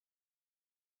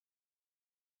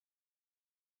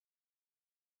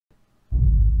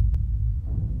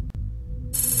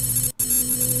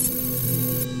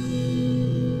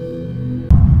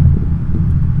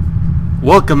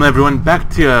Welcome everyone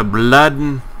back to Blood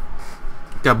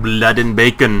and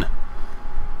Bacon.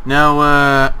 Now,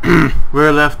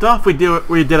 where we left off, we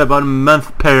did about a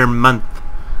month per month.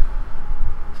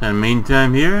 So in the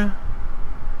meantime here,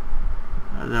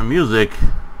 the music.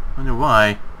 Wonder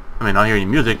why. I mean, not hearing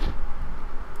any music.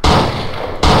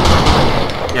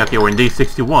 Yeah, okay, we're in day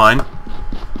 61.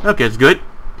 Okay, it's good.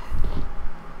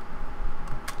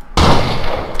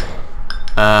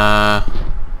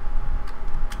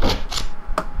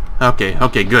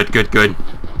 Okay, good. You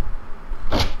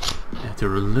have to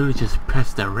really just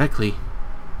press directly.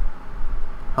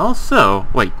 Also,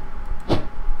 wait.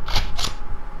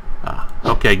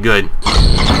 Okay, good.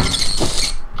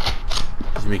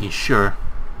 Just making sure.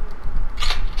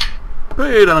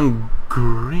 Put it on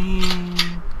green,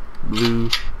 blue.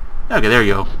 Okay, there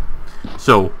you go.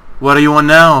 So, what do you want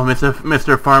now,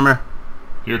 Mr. Farmer?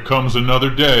 Here comes another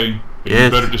day.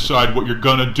 Yes. You better decide what you're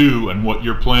gonna do and what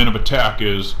your plan of attack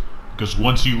is, because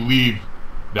once you leave,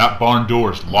 that barn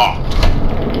door is locked.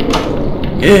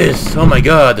 Yes. Oh my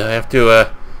God. I have to.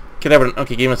 Get everyone.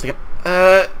 Okay, give me a second.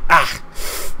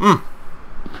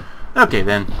 Okay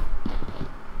then.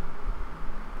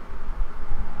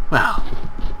 Well.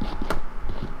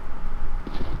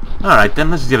 All right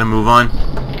then. Let's just get a move on.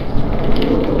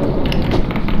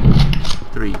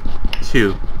 3,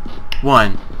 2,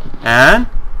 1, and.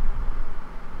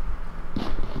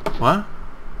 What?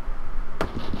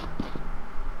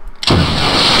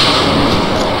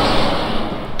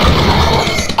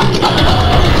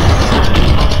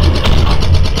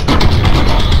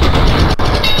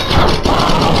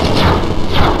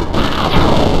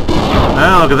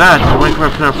 Well, look at that. I went for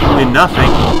absolutely nothing.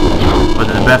 But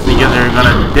the best thing is they're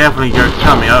gonna definitely get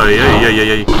coming. Oh,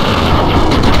 yeah.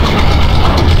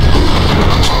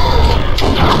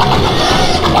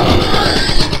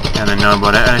 And I know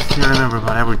about it. I still remember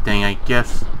about everything, I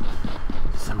guess,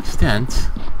 to some extent.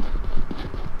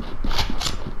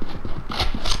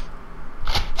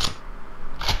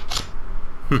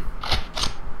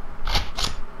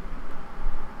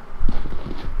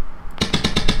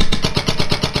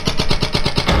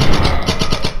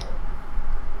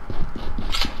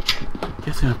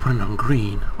 Guess I'm gonna put it on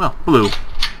green. Well, blue.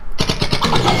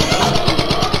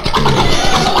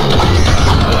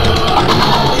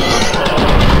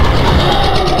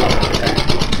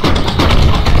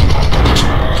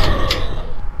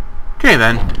 Okay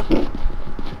then.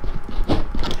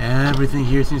 Everything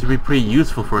here seems to be pretty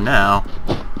useful for now.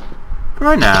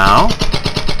 For now.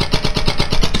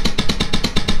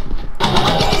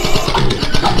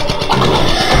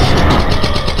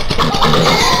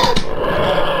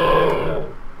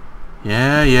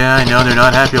 Yeah, I know they're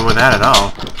not happy with that at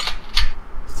all.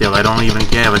 Still, I don't even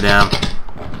give a damn.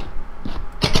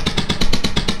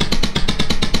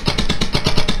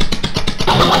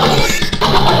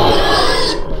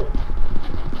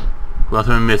 What else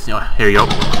am I missing? Oh, here you go.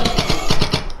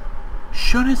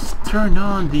 Should have turned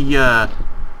on the, Yeah,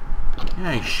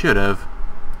 I should have.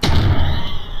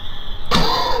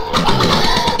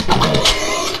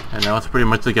 And now it's pretty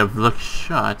much like a look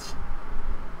shot.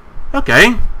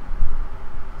 Okay.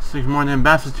 6 more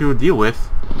ambassadors to deal with.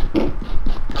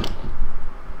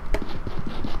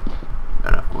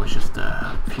 But of course, just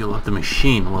fuel up the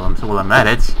machine while I'm at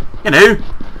it. You know,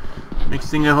 makes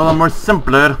things a whole lot more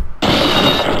simpler.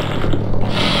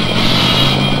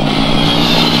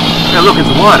 Yeah, look, it's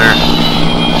water.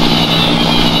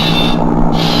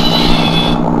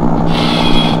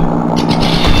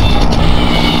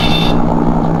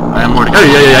 I have more to go.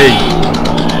 Hey.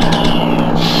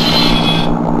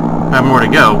 I have more to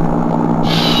go.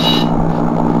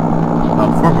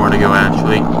 About 4 more to go,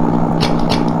 actually.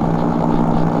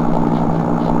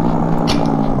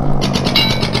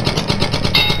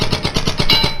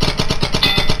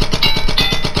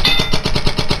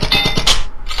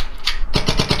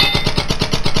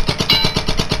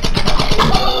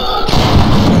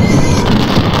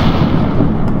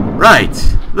 Right.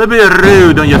 A little bit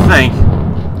rude, don't you think?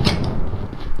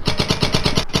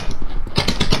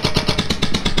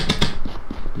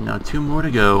 Now 2 more to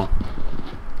go.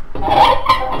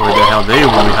 Where the hell they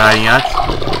will be hiding at?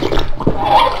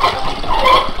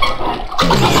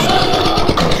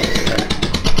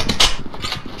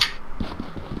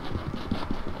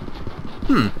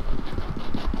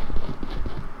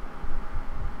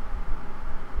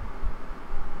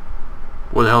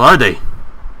 Where the hell are they?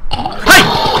 Hey!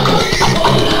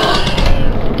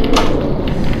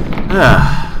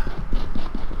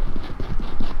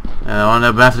 And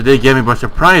the bastard did get me by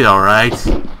surprise, alright.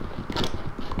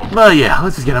 But yeah,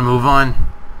 let's just get a move on.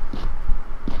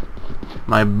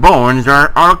 My bones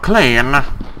are all clean.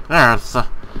 Yes.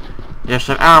 You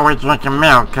should always drink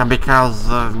milk because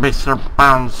it makes your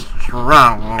bones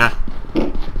strong.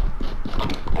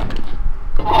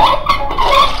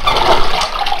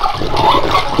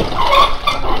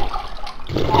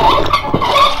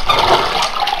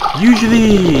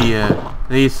 Usually,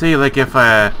 they say like if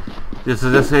just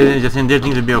indifferent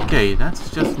things would be okay. That's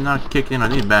just not kicking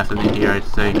on these bastards in here, I'd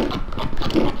say.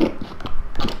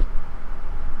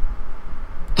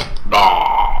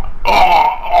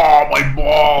 My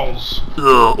balls!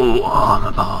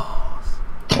 My balls.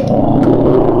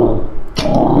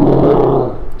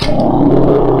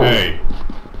 Hey,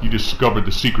 you discovered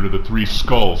the secret of the 3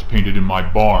 skulls painted in my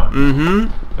barn.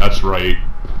 Mm-hmm. That's right.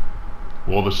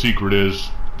 Well, the secret is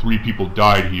 3 people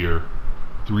died here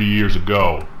 3 years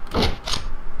ago.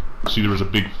 See, there was a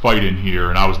big fight in here,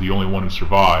 and I was the only one who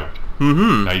survived.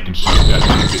 Mm-hmm. Now you can see that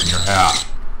ticket in your hat.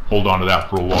 Hold on to that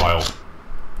for a while.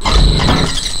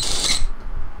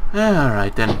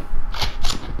 Alright then.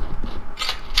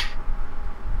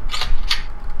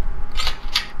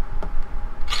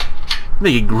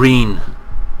 Make it green.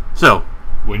 So.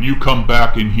 When you come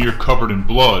back in here covered in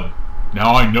blood,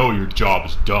 now I know your job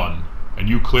is done. And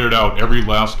you cleared out every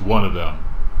last one of them.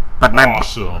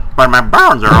 Awesome. But my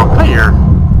bones are all clear.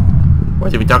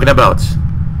 What are we talking about?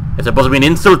 It's supposed to be an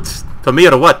insult to me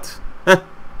or what? Huh?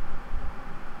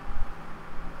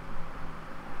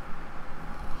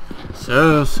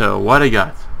 So, what I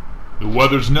got? The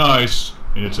weather's nice,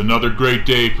 and it's another great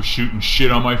day for shooting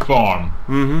shit on my farm.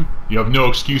 Mm-hmm. You have no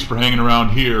excuse for hanging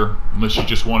around here, unless you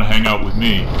just want to hang out with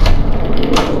me.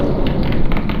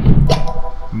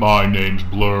 My name's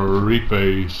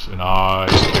Blurryface, and I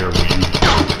care what you think.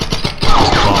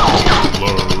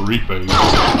 Blurryface, and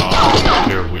I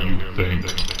care what you think.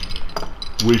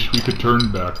 Wish we could turn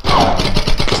back time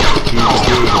to the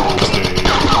good old days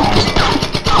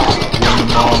when the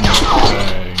mom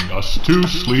sang us to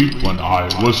sleep when I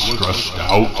was stressed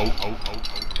out.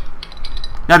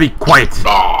 Now be quiet.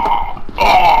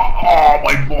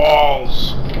 My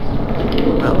balls.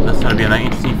 Well, that's gonna be an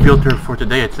interesting filter for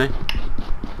today, I'd say.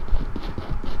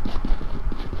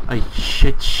 Oh,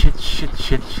 shit.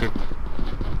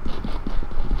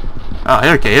 Oh,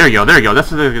 okay, there you go. That's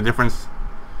the difference.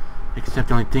 Except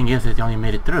the only thing is that they only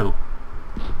made it through.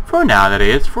 For now, that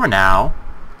is. For now.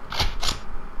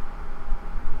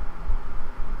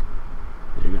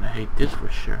 You're gonna hate this for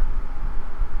sure.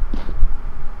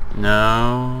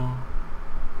 No.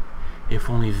 If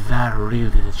only that really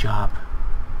did the job.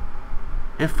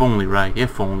 If only, right?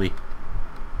 If only.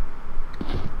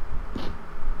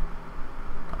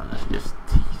 Oh, that's just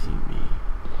teasing me.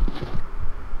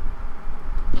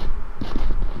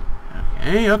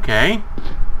 Okay.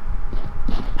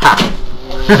 Ha!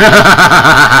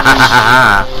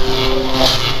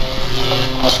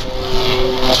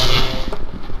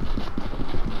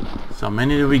 So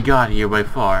many that we got here by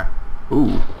far.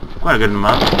 Ooh, quite a good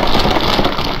amount.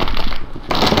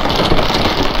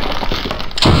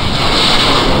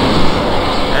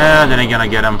 And then I'm gonna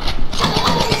get him.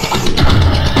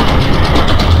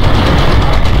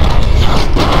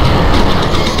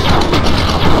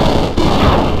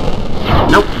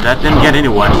 Nope, that didn't get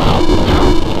anyone.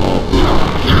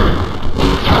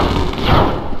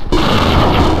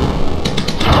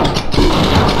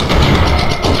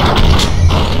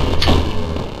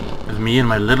 There's me and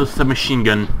my little submachine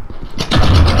gun.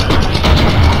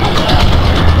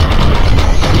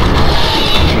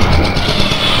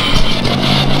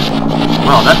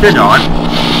 Well, that did on.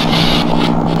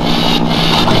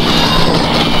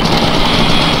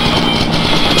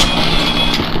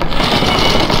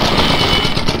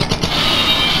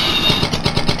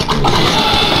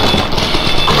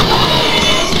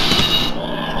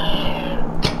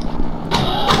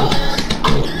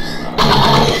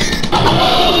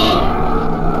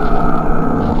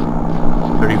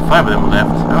 Five of them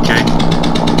left. Okay.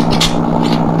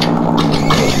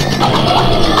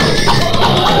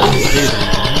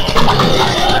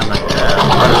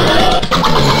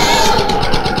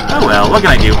 Oh well, what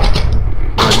can I do?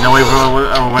 There's no way for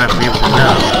what to be able to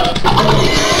know.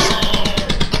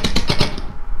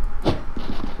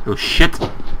 Oh shit! Wish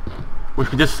we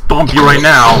could just stomp you right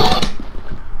now.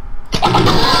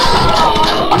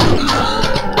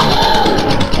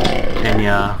 And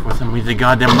yeah, for some reason, the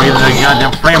goddamn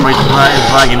frame rate is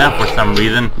lagging up for some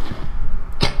reason.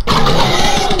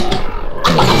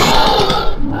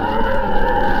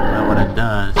 Well, what it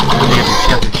does, it has a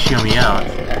chance to chill me out.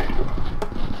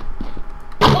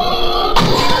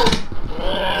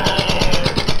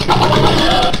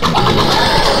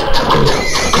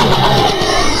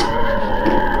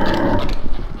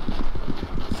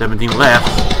 $17 left.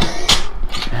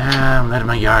 I'm letting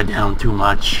my yard down too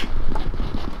much.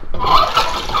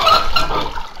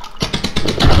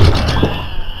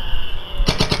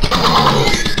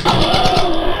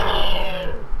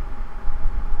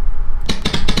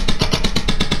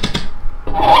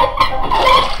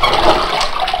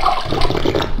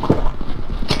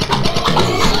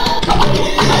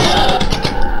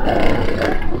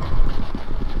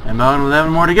 About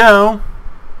 11 more to go.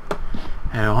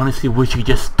 I honestly wish I could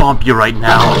just stomp you right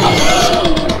now.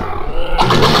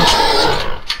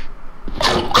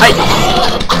 Hey!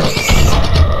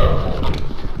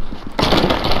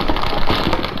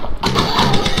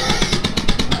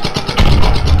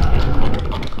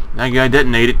 That guy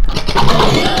detonated.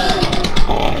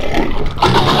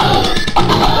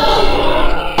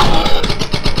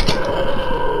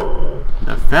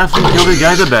 The faster you kill the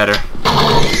guy, the better.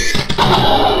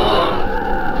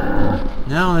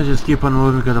 Now let's just keep on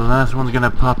moving because the last one's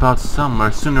gonna pop out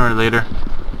somewhere sooner or later.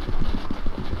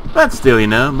 But still, you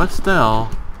know, but still.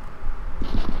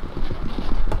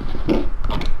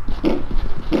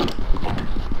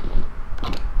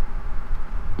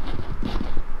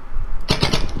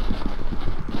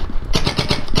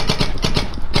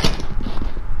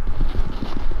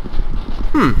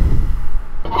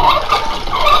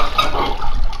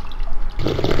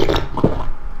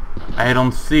 I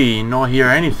don't see nor hear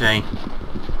anything.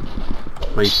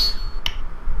 Wait.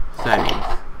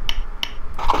 Settings.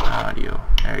 Audio.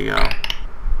 There you go.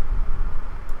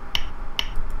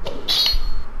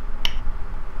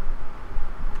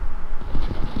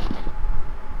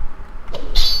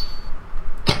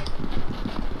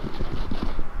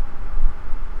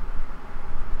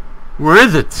 Where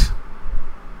is it?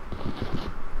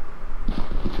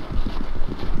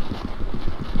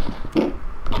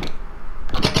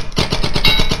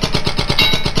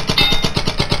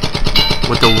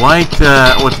 With the white,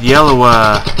 with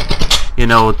yellow, you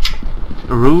know,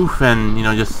 roof and, you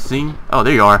know, just seeing. Oh,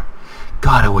 there you are.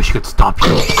 God, I wish I could stop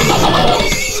you.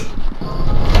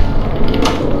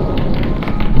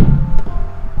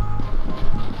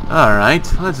 Alright,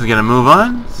 let's just gonna move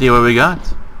on, see what we got.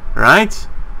 Right?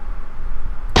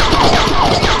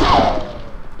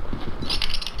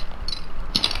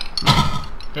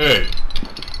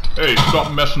 Hey,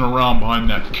 stop messing around behind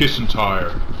that kissing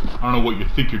tire. I don't know what you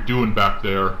think you're doing back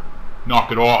there.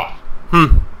 Knock it off.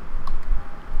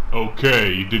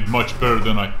 Okay, you did much better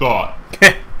than I thought.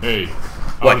 Hey,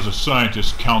 how does a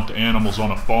scientist count the animals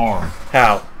on a farm?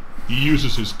 How? He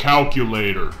uses his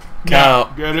calculator.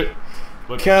 Get it?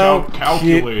 Like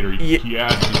calculator. He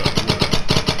adds it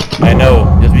up. I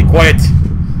know. Just be quiet.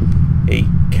 A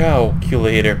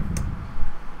calculator.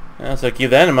 So keep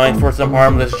that in mind for some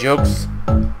harmless jokes.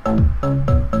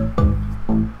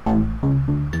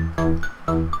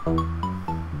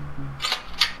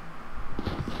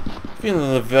 Feeling a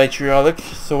little vitriolic,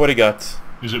 so what do you got?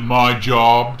 Is it my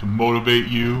job to motivate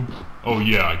you? Oh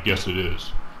yeah, I guess it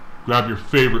is. Grab your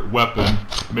favorite weapon,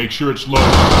 make sure it's loaded.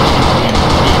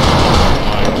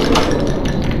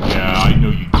 Yeah, I know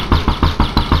you do.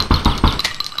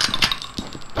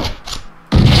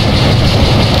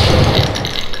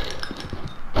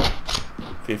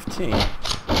 15.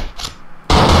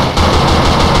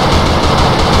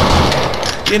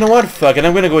 You know what? Fuck it.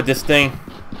 I'm gonna go with this thing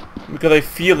because I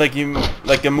feel like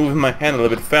I'm moving my hand a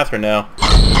little bit faster now.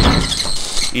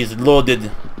 He's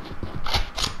loaded.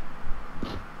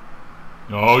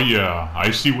 Oh yeah,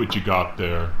 I see what you got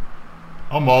there.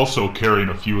 I'm also carrying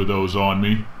a few of those on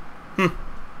me.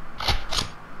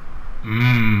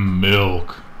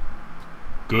 Milk.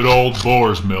 Good old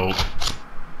boar's milk.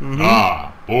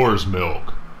 Ah, boar's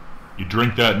milk. You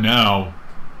drink that now,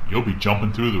 you'll be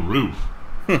jumping through the roof.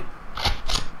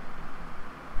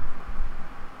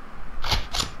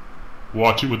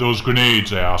 Watch it with those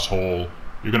grenades, asshole.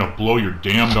 You're gonna blow your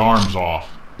damned arms off.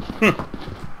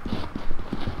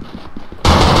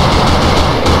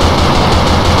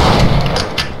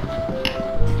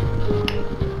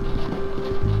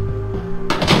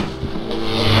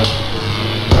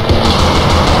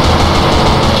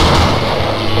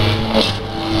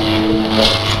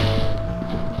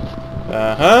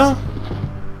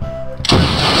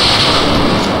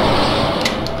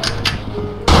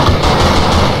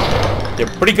 They're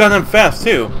pretty goddamn fast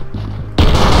too.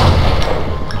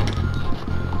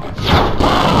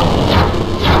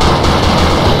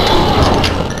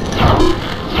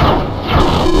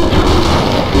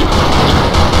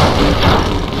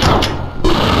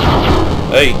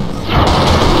 Hey.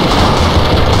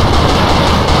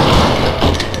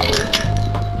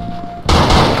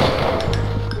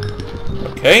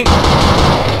 Okay.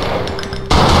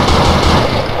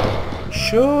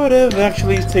 Should have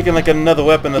actually taken like another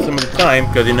weapon at some of the time,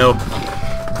 because you know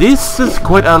this is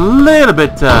quite a little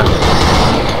bit bad.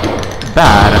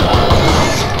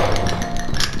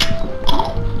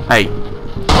 Hey,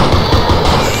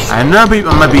 I know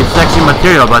I might be sexy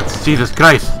material, but Jesus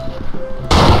Christ,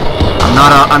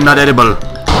 I'm not edible.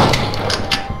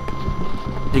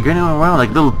 You're going around like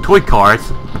little toy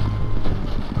cars.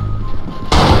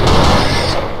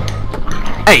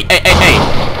 Hey, hey, hey, hey!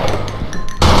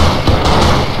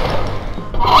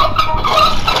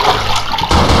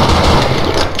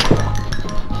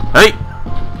 Hey!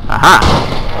 Aha!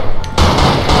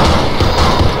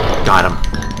 Got him.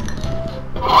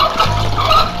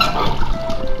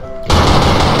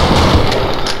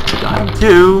 Got him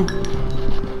too.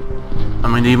 I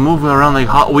mean, they move around like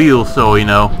Hot Wheels, so you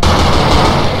know.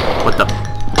 What the?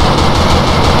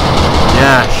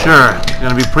 Yeah, sure. It's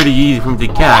gonna be pretty easy for him to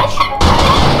catch.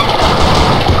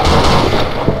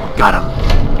 Got him.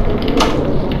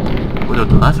 Where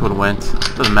the last one went?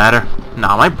 Doesn't matter.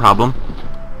 Not my problem.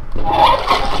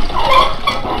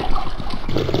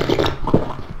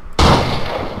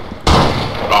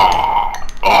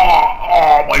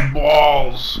 Oh, my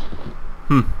balls!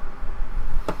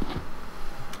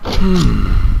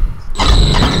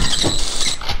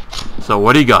 So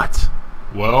what do you got?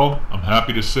 Well, I'm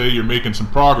happy to say you're making some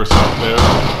progress out there.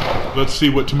 Let's see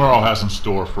what tomorrow has in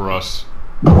store for us.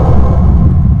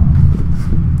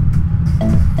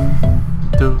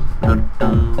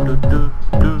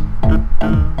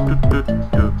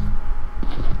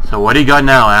 So what do you got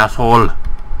now, asshole?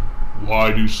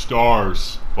 Why do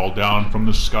stars fall down from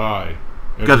the sky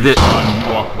every 'Cause time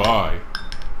you walk by?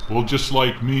 Well, just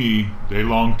like me, they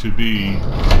long to be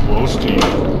close to you.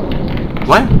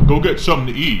 What? Go get something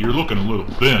to eat. You're looking a little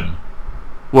thin.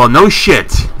 Well, no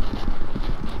shit.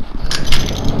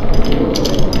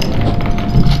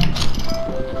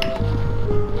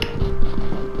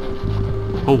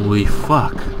 Holy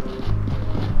fuck.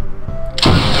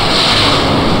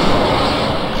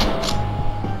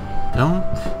 Don't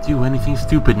do anything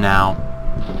stupid now.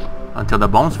 Until the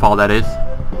bones fall, that is.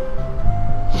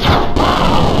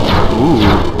 Ooh.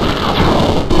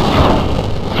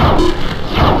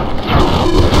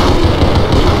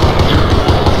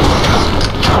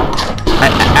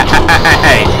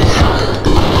 Hey.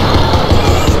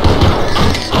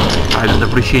 I don't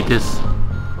appreciate this.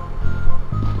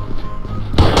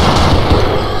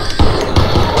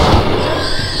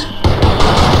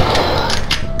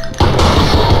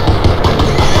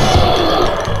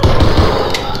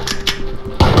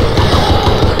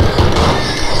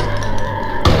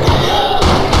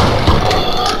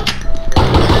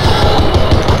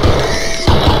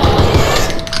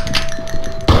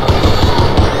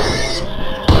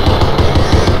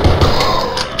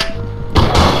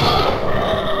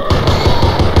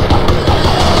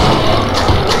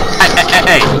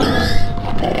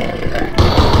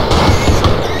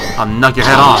 I'll knock your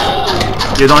head off.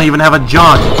 You don't even have a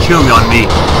jaw to chew me on me.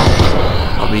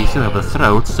 Well, but you still have a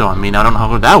throat, so I mean, I don't know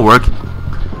how that work.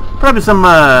 Probably some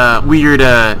weird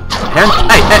hair. Hey!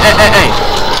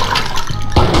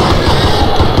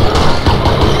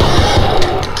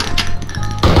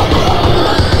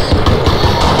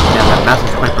 Yeah, that mask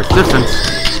is quite persistent.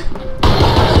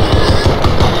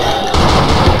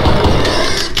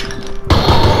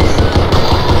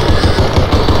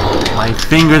 My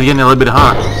finger's getting a little bit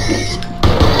hot.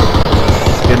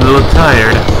 Getting a little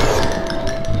tired.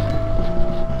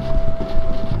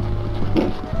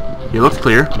 He looks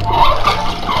clear.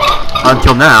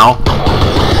 Until now.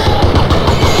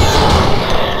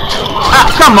 Ah,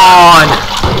 come on!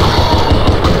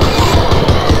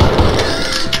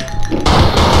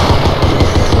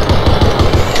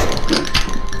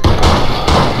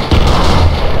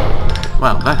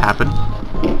 Well, that happened.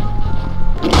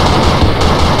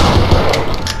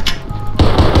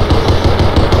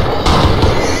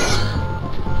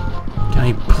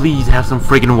 Please have some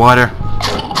friggin' water.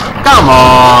 Come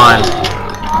on!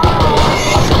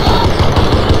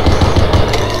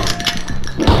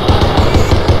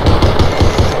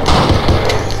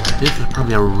 This is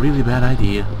probably a really bad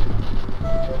idea.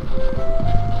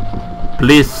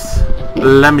 Please,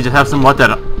 let me just have some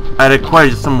water. I require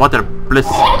just some water, please.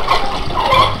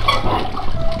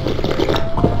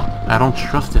 I don't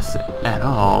trust this at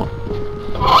all.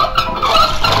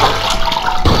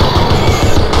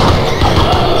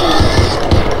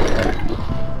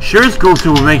 Sure, it's cool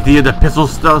to make the pistol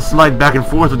slide back and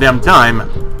forth a damn time,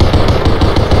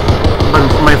 but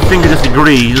my finger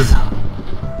disagrees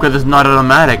because it's not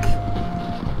automatic.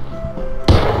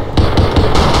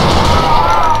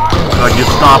 Could you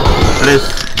stop, please?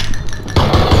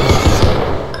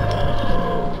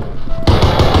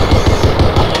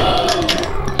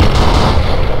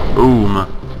 Boom!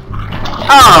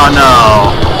 Oh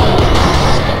no!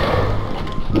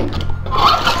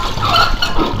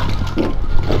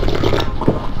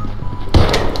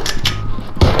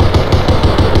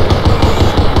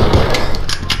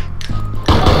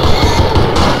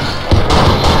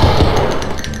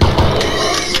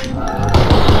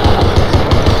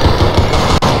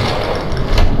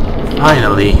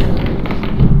 Finally.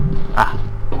 Ah.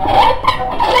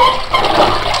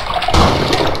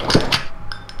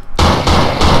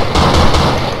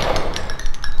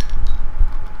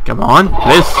 Come on,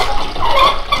 this.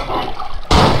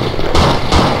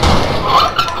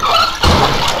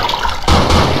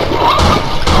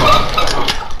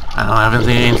 I haven't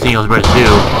seen anything else better to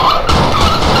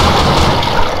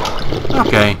do.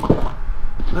 Okay.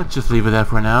 Let's just leave it there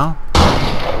for now.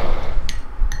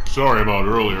 Sorry about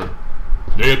earlier.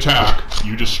 They attack,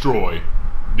 you destroy.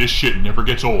 This shit never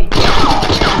gets old.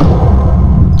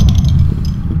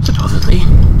 Supposedly.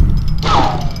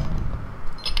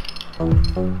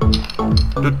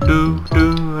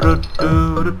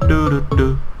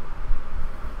 Do.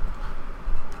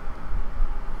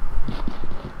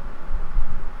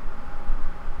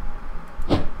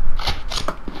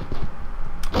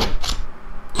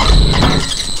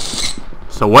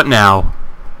 So what now?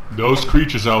 Those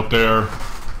creatures out there,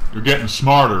 they're getting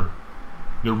smarter.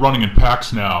 They're running in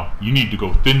packs now. You need to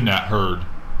go thin that herd.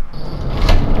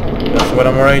 That's what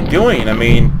I'm already doing. I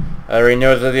mean, I already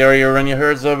know that they already run your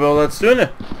herds of all that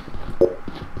sooner.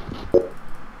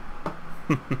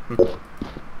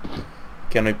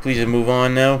 Can we please move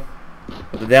on now?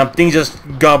 The damn thing's just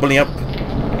gobbling up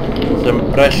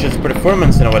some precious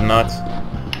performance and whatnot.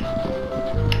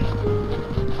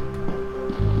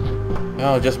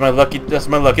 Oh, just my lucky. That's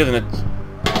my luck, isn't it?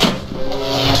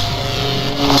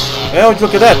 Well,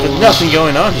 look at that. There's nothing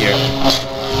going on here.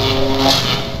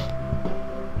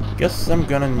 Guess I'm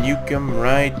gonna nuke him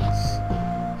right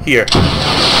here.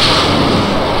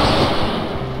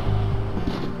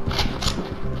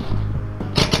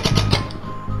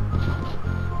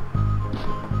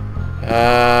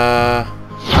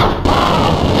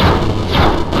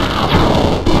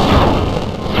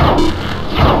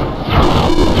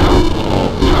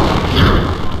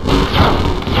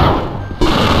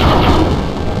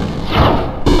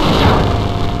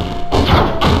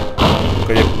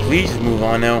 Could you please move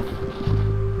on now?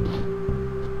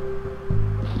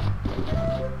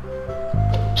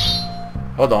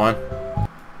 Hold on.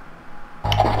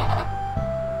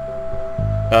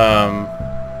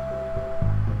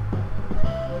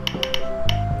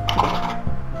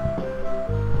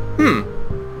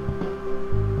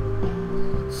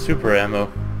 Super ammo.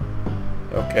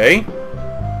 Okay.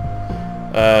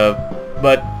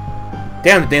 But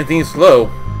damn, the damn thing is slow.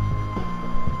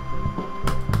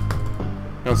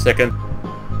 1 second.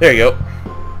 There you go.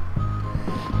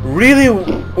 Really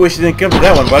wish it didn't come to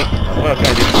that one, but what can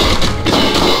I do?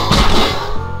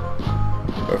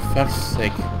 For fuck's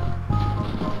sake.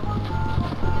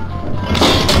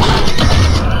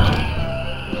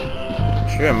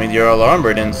 Sure, I mean, you're all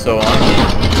armored and so on.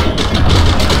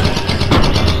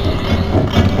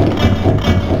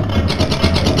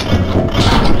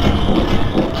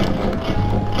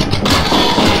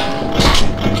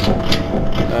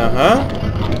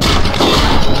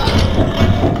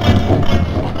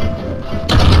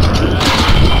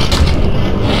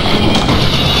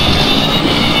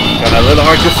 Kinda a little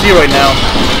hard to see right now.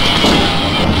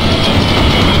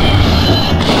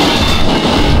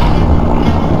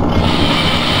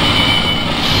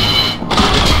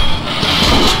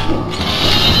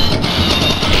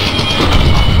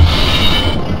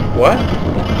 What?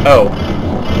 Oh.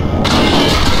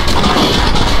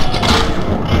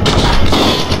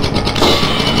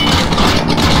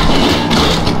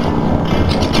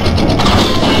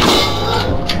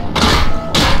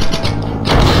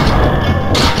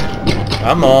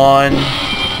 Come on.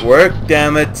 Work,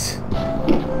 damn it.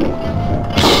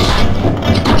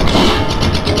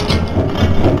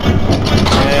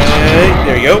 Hey,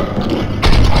 there you go.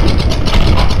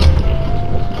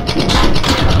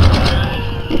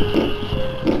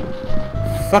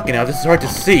 Fucking hell, this is hard to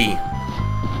see.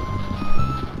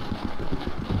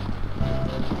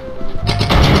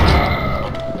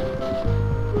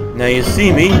 Now you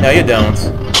see me, now you don't.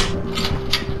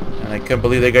 And I can't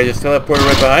believe that guy just teleported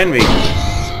right behind me.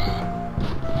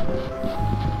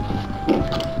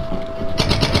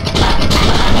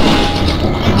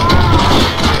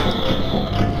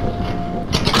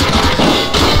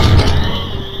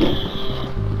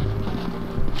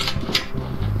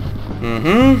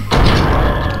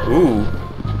 Ooh.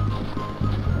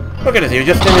 Look at this, you're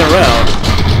just standing around.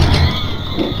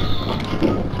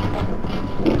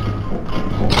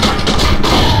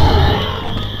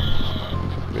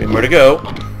 More to go.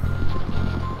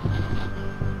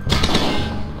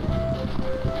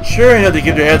 Sure, you have to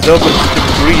keep your heads open to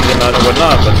breathe and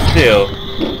whatnot, but still.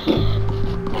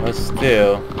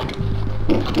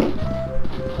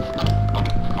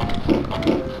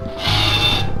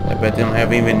 I bet they don't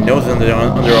have even nose under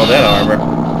all that armor.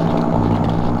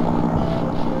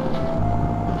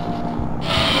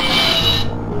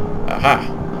 Aha.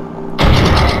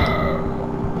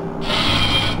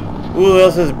 Who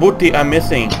else's booty I'm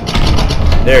missing?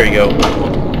 There you go.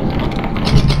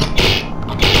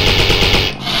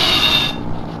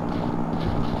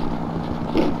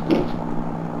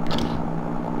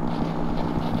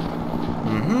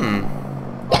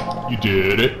 You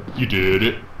did it. You did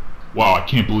it. Wow, I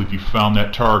can't believe you found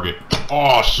that target.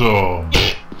 Awesome.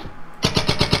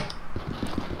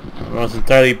 Well, it's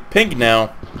entirely pink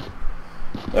now.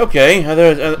 Okay,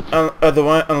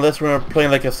 otherwise, unless we're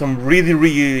playing like some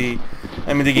really,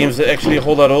 I mean, the game's actually a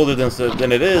whole lot older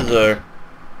than it is, or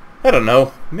I don't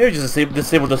know. Maybe just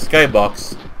disable the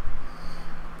skybox.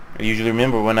 I usually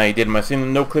remember when I did my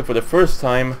no clip for the first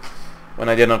time, when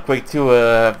I did on Quake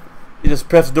 2. You just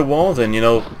press the walls, and you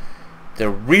know, the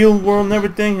real world and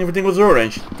everything was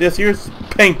orange. This here's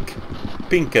pink,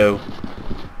 pinko.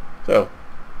 So,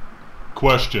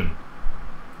 question.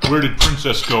 Where did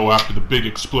Princess go after the big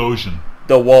explosion?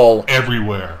 The wall.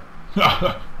 Everywhere.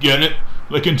 Get it?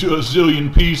 Like into a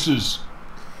zillion pieces.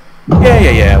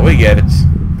 Yeah, we get it.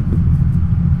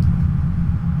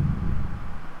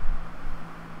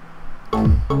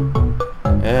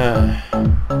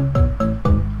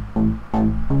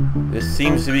 This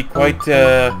seems to be quite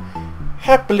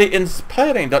happily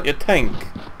inspiring, don't you think?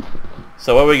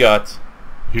 So what we got?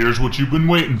 Here's what you've been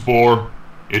waiting for.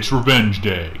 It's Revenge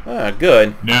Day. Ah,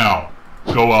 good. Now,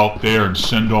 go out there and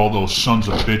send all those sons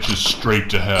of bitches straight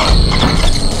to hell.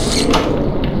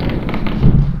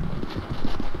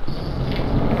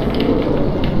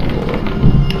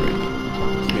 3,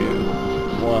 2,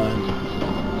 1.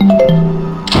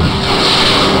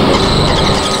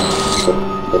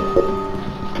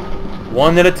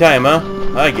 One at a time, huh?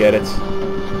 I get it.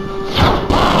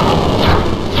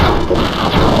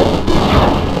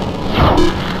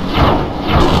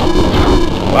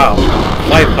 Wow,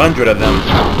 500 of them.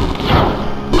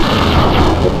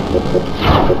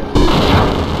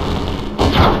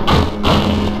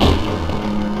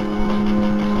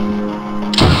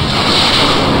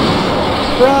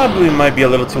 Probably might be a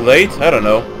little too late, I don't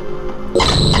know.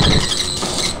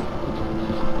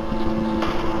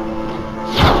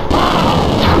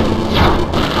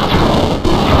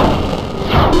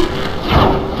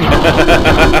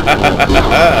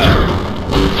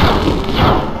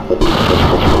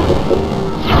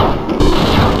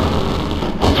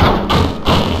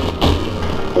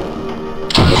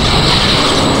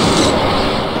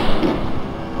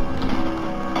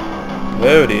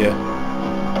 Oh dear.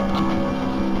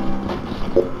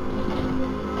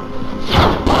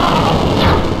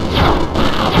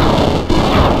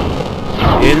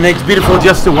 It makes beautiful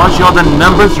just to watch all the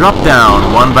numbers drop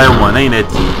down one by one, ain't it?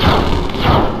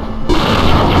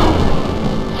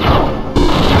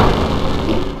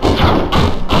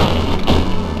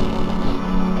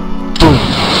 Boom!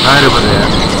 Right over there.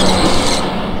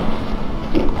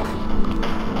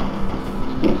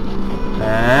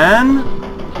 And...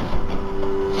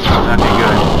 okay,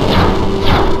 good.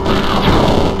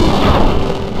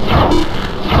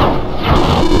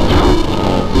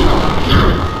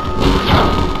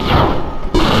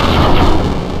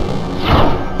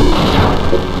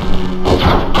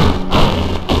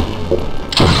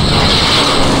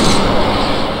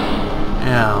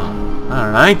 Yeah,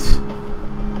 alright.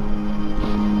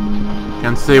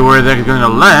 Can't say where they're gonna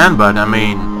land, but I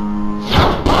mean...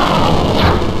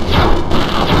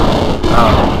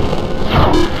 oh.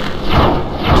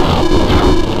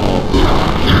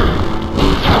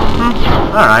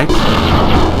 Alright.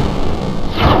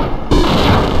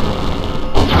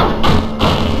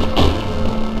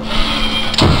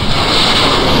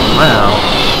 Well.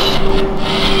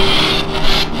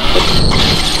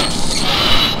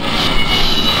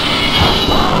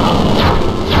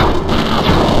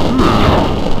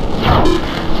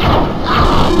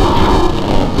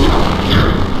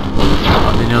 I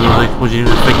didn't know those explosions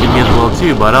affected me as well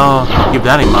too, but I'll keep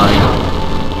that in mind.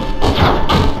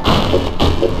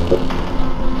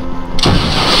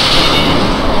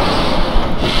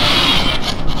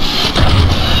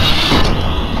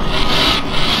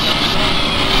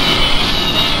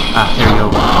 Ah, here we go.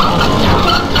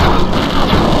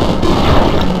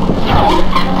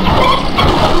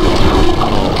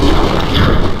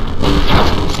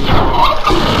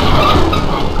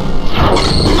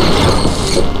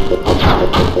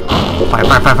 Fire,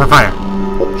 fire, fire, fire, fire!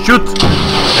 Shoot!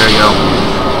 There you go.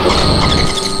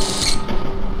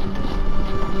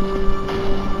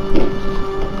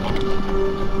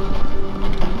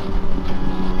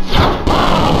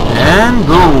 And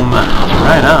boom!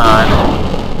 Right on.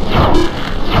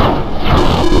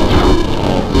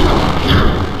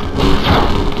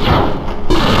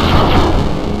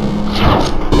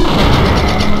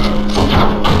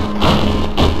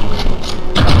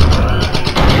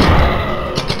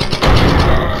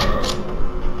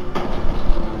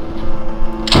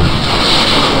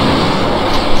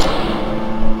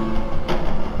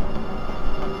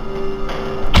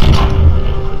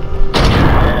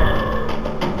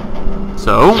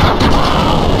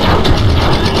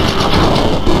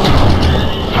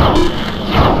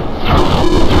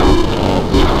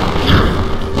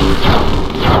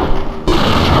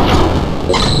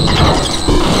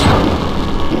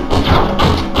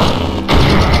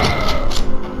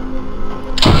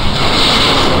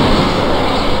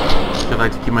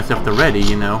 like to keep myself at the ready,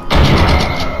 you know.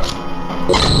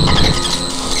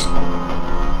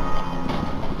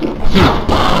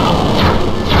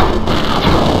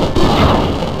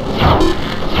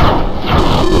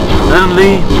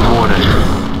 Suddenly, mortars.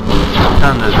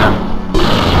 Tons of them.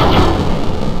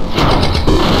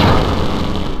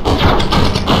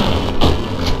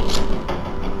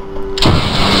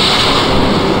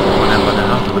 Whatever the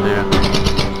hell's over there.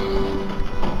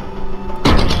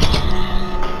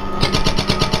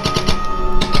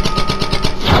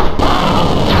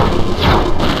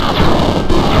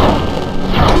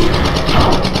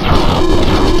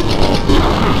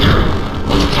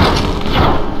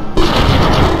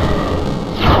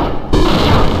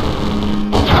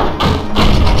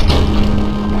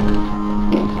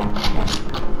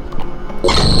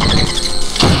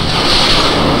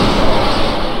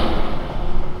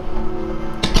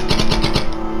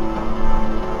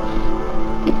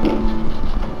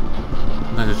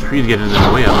 Trees getting in the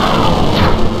way of it.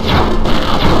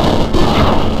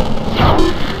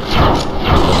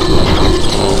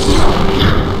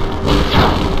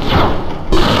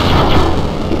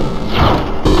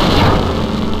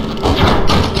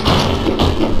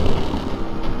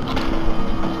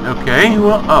 Okay,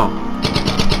 well, oh.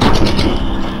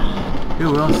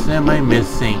 Who else am I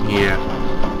missing here?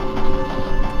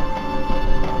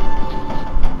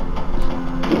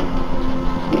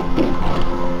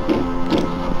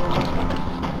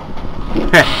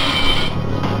 Heh.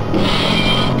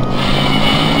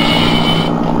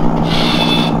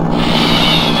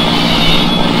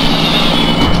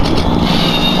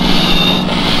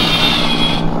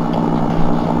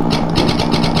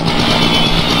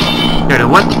 There, the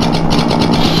what?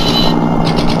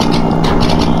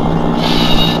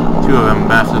 Two of them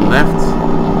bastards left.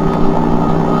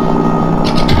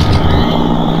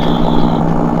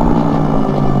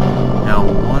 Now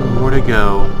one more to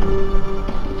go.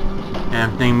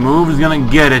 Anything moves, gonna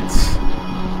get it.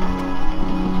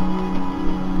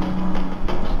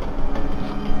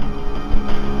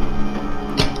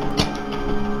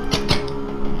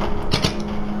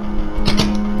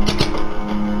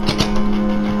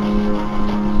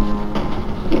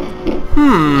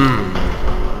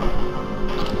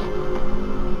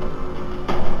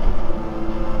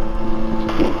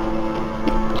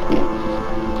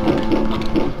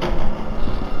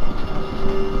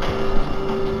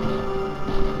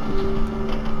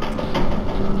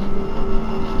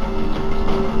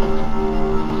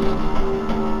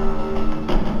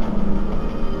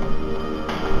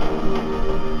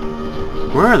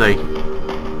 Where are they?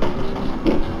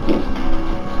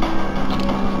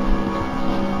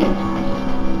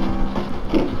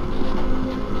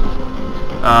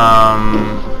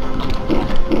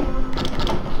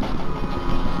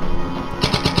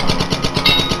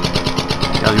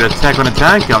 Gotta do attack on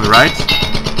attack on the right.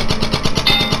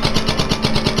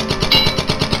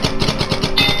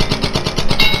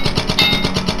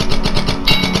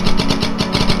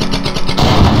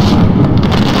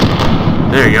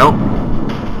 There you go.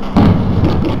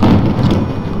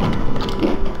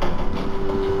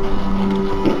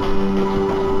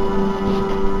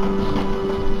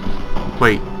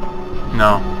 Wait,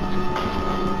 no.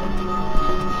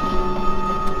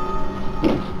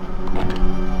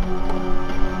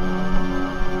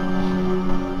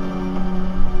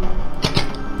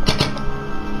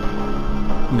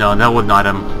 No, that was not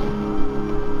him.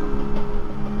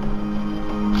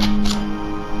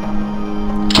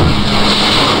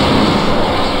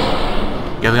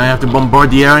 Guess I'm gonna have to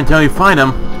bombard the air until we find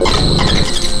him.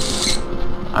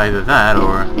 Either that,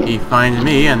 or he finds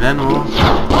me, and then we'll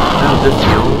this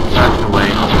he'll start away.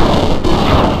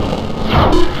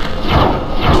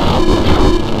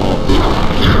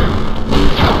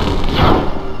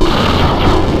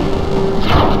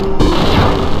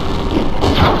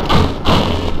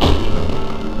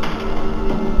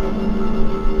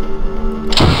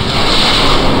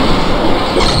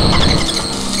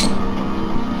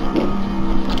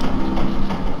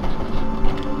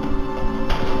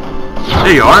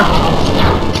 There you are.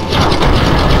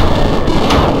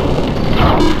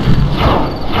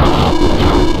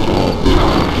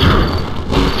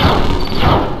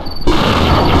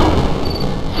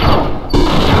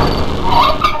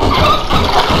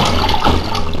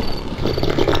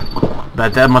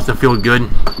 But that must have felt good.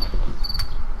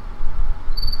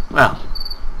 Well.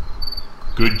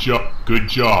 Good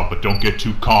job, but don't get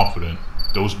too confident.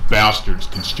 Those bastards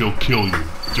can still kill you.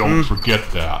 Don't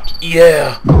forget that.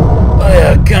 Yeah,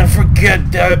 I can't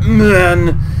forget that,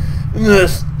 man.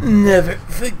 Must never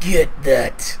forget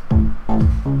that.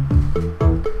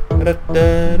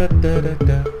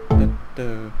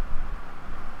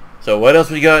 So what else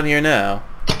we got in here now?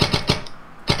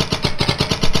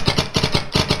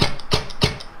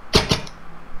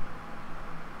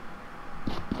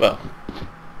 Well.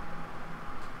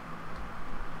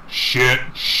 Shit.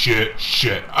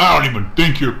 I don't even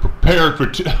think you're prepared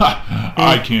for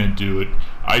I can't do it.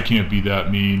 I can't be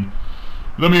that mean.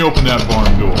 Let me open that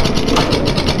barn door.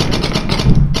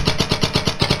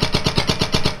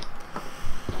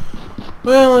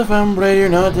 Well, if I'm ready or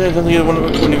not, I don't think it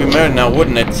wouldn't even matter now,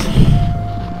 wouldn't it?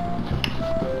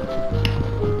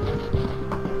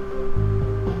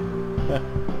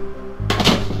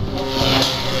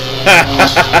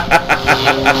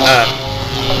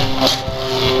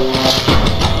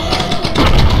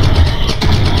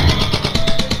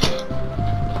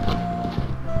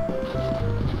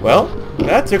 Well,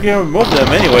 that took care of most of them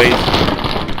anyways.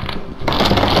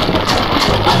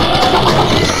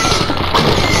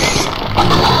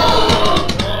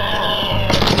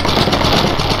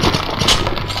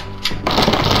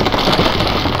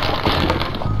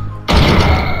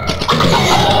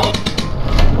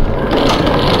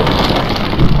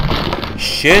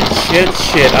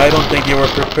 Shit, I don't think you were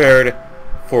prepared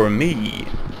for me.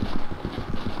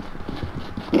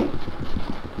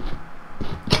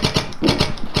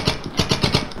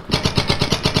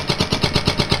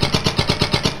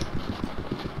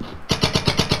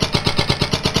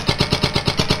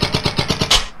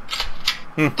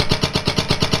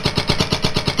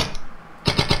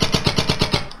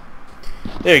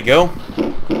 There you go.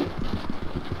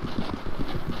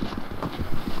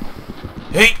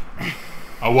 Hey!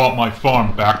 I want my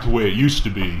farm back the way it used to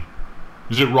be.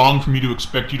 Is it wrong for me to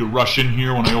expect you to rush in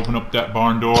here when I open up that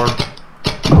barn door?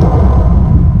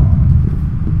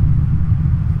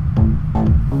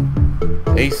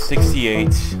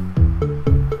 A68.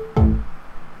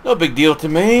 No big deal to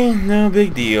me, no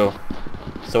big deal.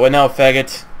 So what now,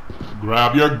 faggot?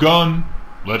 Grab your gun.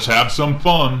 Let's have some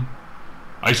fun.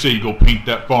 I say you go paint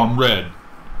that farm red,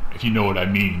 if you know what I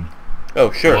mean.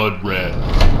 Oh, sure. Blood red.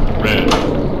 Red.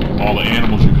 All the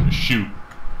animals you're gonna shoot.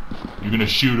 You're gonna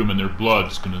shoot them and their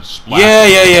blood's gonna splash.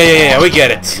 Yeah, we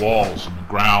get on it. the walls and the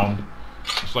ground.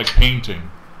 It's like painting.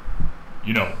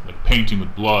 You know, like painting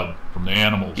with blood from the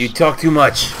animals. You talk too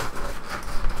much.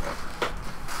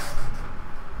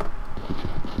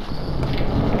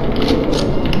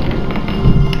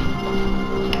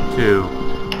 Two,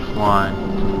 one.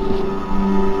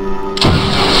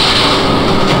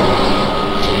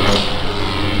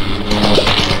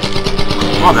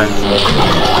 Well then.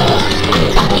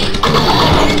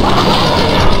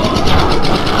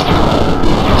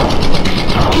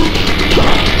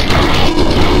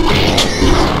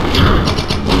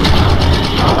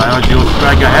 Why don't you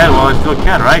strike ahead while I still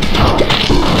can, right?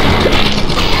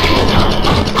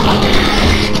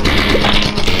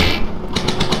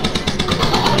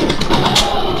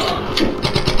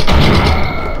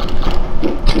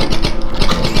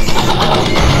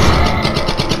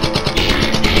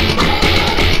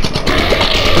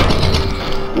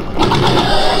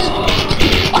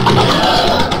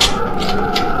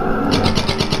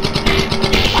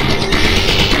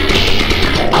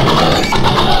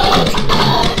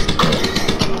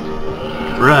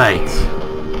 Right.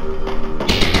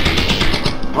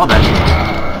 Well then.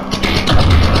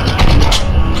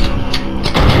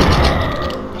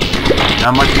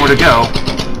 Not much more to go.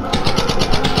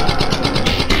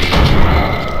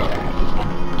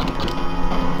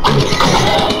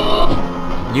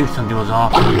 Knew something was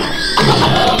off.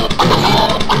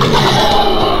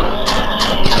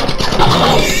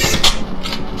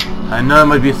 I know it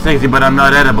might be sexy, but I'm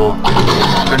not edible.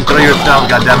 Control yourself,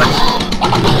 goddammit.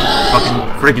 Fucking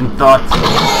freaking thought.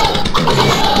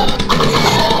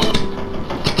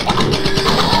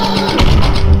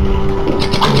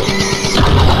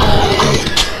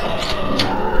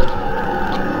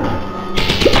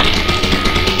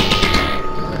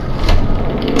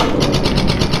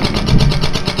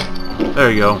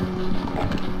 There you go.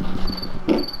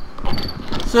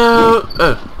 So,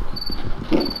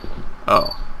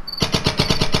 oh.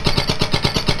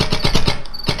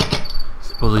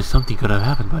 Supposedly something could have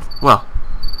happened, but, well,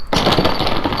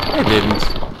 it didn't.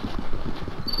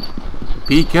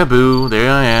 Peekaboo,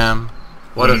 there I am.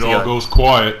 When it all goes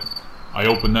quiet, I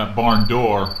open that barn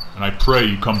door, and I pray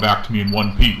you come back to me in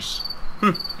one piece.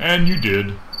 And you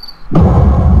did.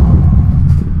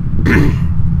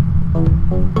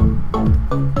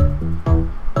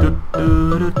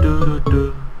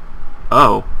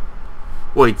 Oh.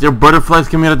 Wait, there are butterflies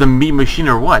coming out of the meat machine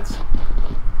or what?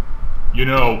 You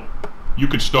know, you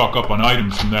could stock up on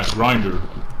items from that grinder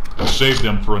and save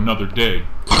them for another day.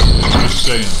 Just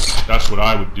saying, that's what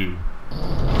I would do.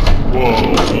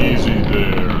 Whoa, easy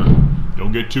there.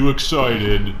 don't get too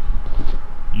excited.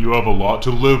 You have a lot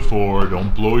to live for.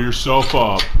 Don't blow yourself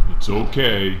up. It's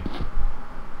okay.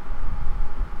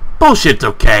 Bullshit's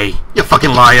okay. You fucking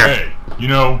liar. Hey, you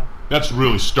know, that's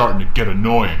really starting to get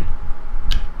annoying.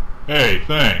 Hey,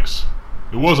 thanks.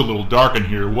 It was a little dark in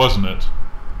here, wasn't it?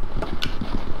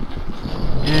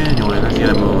 Anyway, let's get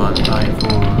a move on. 5, 4,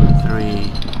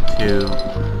 3, 2,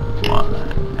 1,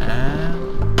 and...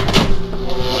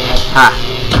 Ha!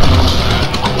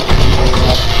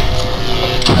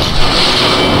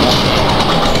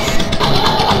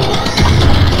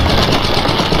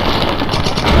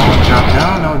 Drop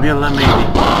down, that would be a little maybe.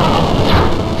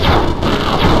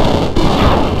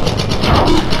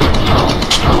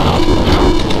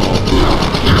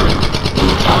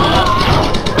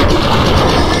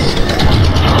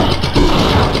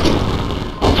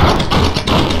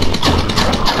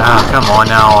 Ah, come on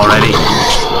now already.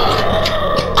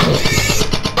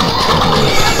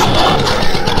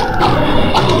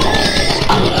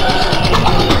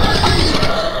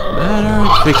 Better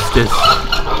fix this.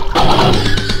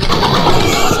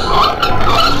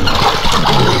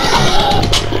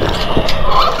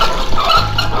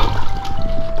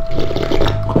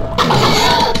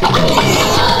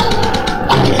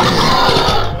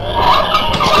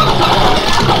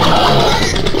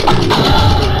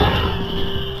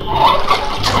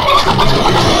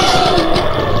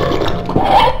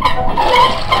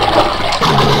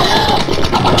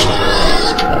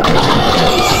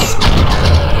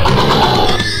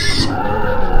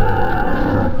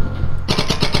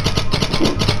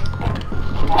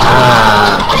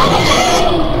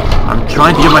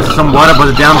 Trying to give myself some water, but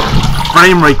the damn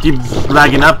frame rate keeps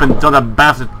lagging up until the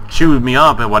bastard chews me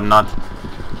up and whatnot.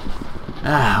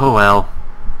 Ah, oh well.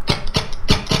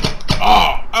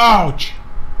 Oh, ouch!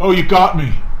 Oh, you got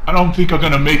me. I don't think I'm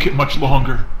gonna make it much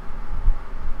longer.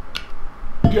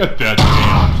 Get that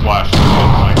damn flashlight out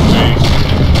of my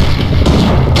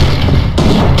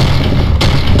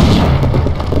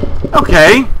face.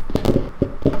 Okay.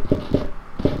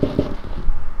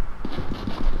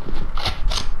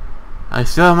 I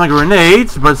still have my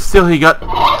grenades, but still he got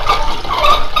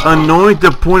annoyed to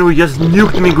the point where he just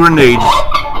nuked me grenades.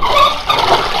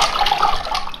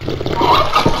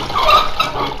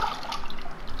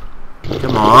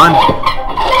 Come on.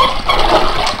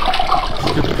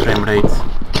 Stupid frame rates.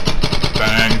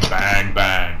 Bang, bang,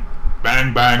 bang.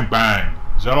 Bang, bang, bang.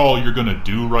 Is that all you're gonna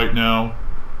do right now?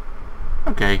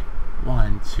 Okay.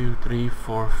 1, 2, 3,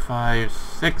 4, 5,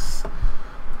 6.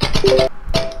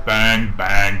 Bang,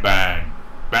 bang, bang.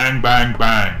 Bang, bang,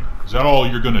 bang. Is that all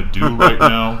you're gonna do right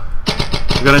now?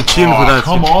 I'm gonna tune for that.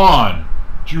 Come on!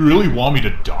 Do you really want me to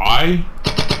die?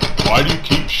 Why do you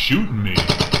keep shooting me?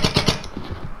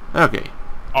 Okay.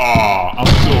 Aw, I'm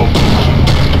so emotional.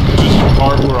 This is the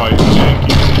part where I thank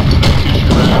you and I kiss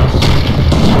your ass.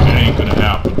 It ain't gonna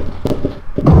happen.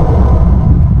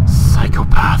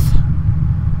 Psychopath.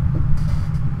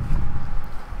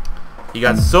 He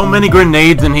got so many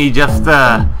grenades and he just,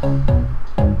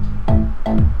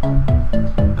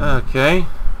 okay.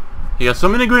 He got so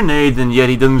many grenades and yet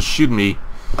he doesn't shoot me.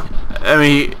 I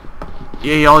mean,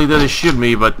 yeah, all he does is shoot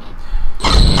me, but...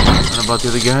 What about the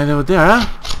other guy over there, huh?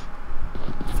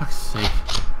 Fuck's sake.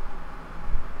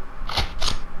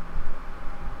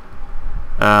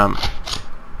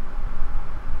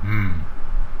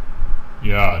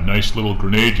 Yeah, nice little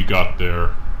grenade you got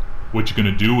there. What you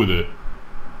gonna do with it?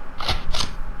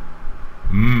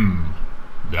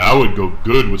 That would go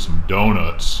good with some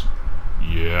donuts.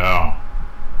 Yeah.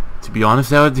 To be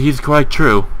honest, he's quite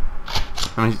true.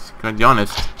 I mean, he's quite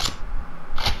honest.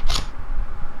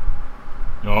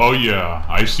 Oh yeah,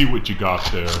 I see what you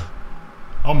got there.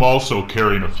 I'm also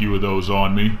carrying a few of those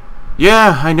on me.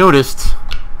 Yeah, I noticed.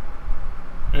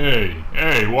 Hey,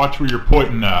 watch where you're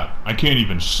pointing at. I can't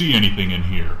even see anything in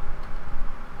here.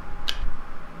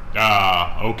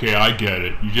 Ah, okay, I get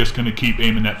it. You're just gonna keep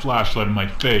aiming that flashlight in my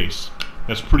face.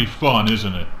 That's pretty fun,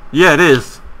 isn't it? Yeah, it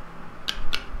is.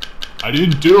 I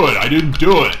didn't do it.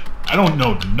 I don't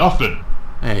know nothing.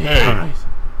 Hey. Alright.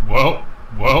 Well,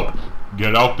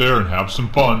 get out there and have some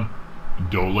fun. And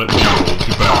don't let me hold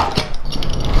you back.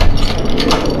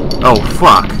 Oh,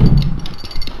 fuck.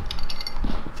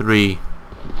 3.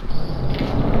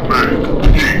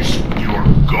 Make peace with your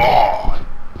God,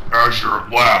 as your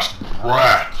last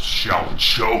breath shall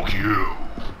choke you.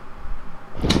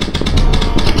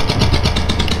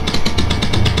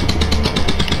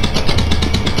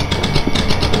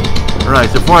 Right,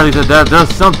 so far at least that does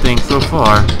something so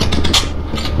far.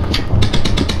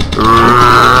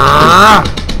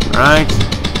 Right.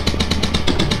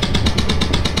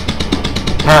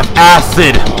 Have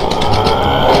acid.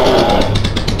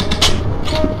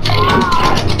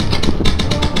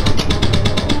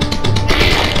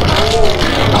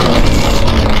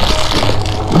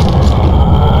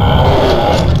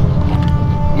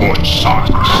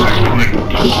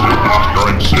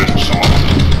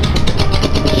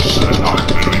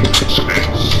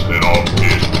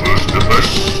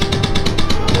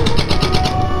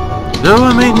 No,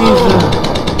 I mean he's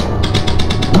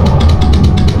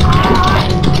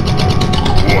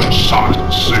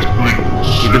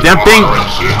the damn thing!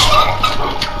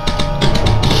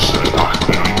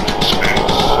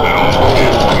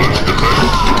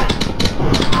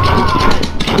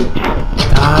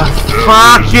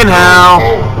 Fucking hell!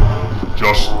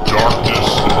 Just darkness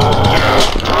and death.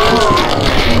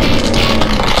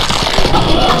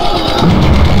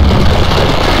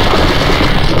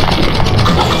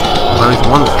 Well, at least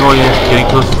one story is getting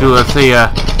close to, let's say,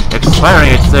 expiring,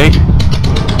 I'd say.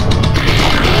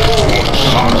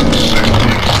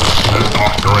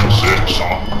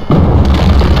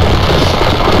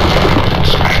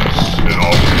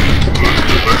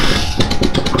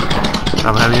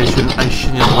 I mean, I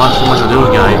shouldn't have lost so much of those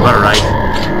guys, but alright.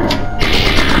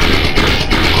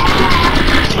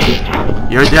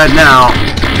 You're dead now.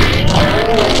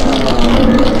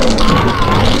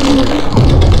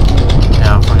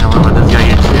 Yeah, I'm fucking around with this guy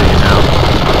here too, you know.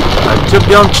 I took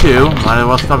down 2, might as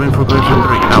well stop him from going for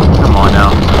 3. No, come on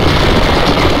now.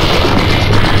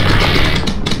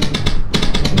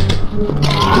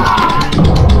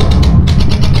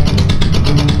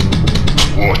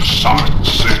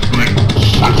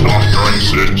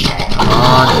 Come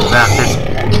on, bastard.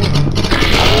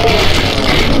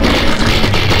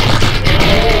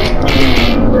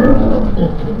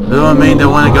 Though I mean the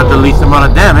one that got the least amount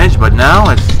of damage, but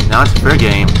now it's fair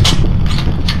game.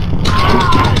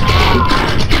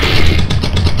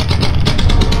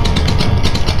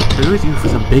 Could always use for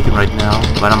some bacon right now,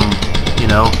 but I'm, you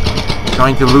know,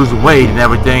 trying to lose weight and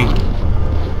everything.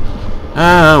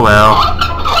 Oh well.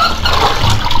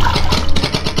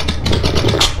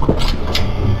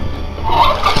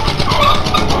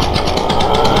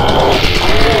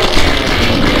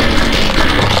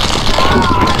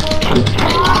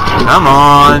 Come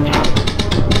on!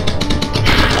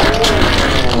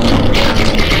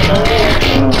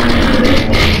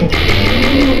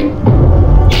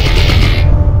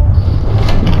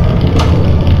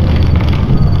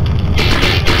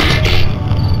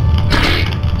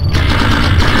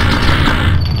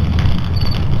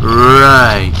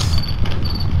 Right.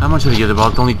 How much did I get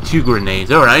about? Only 2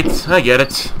 grenades. Alright, I get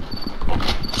it.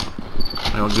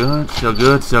 Still good, still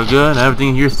good, still good.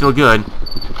 Everything here is still good.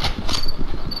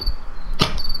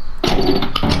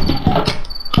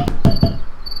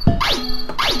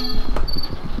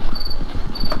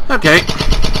 Okay,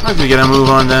 let's get a move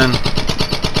on then.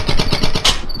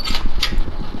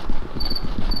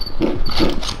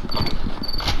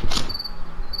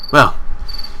 Well,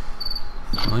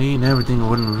 clean everything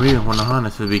wouldn't really want to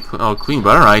honestly be clean,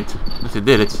 but alright, at least it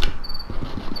did it.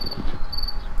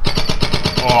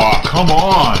 Aw, come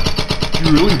on!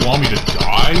 You really want me to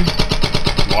die?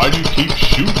 Why do you keep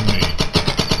shooting me?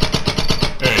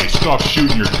 Hey, stop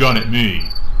shooting your gun at me.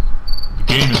 The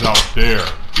game is out there,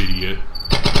 idiot.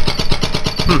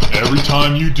 Every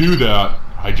time you do that,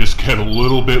 I just get a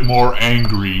little bit more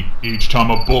angry each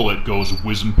time a bullet goes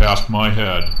whizzing past my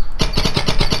head.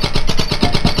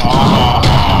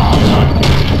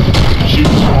 Shoot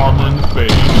some armor in the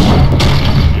face.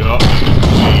 Yup,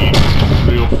 see,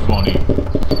 real funny.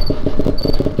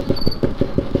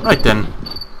 Right then.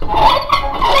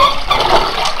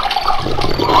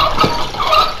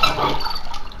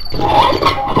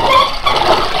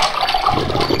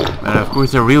 And of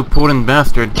course a real potent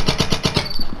bastard.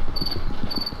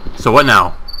 So what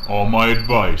now? All my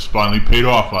advice finally paid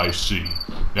off, I see.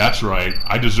 That's right,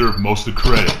 I deserve most of the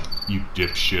credit, you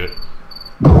dipshit.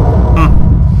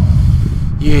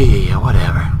 Yeah,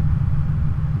 whatever.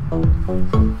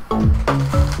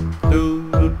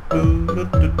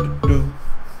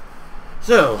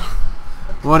 So,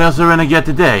 what else are we gonna get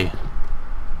today?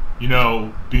 You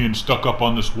know, being stuck up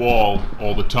on this wall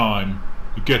all the time,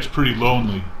 it gets pretty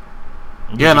lonely.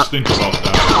 Yeah, just think about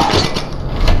that.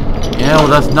 Yeah, well,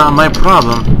 that's not my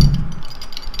problem.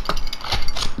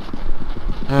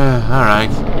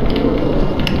 Alright.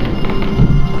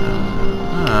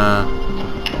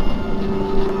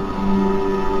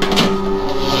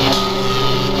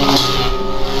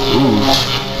 Ooh.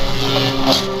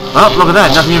 Oh, look at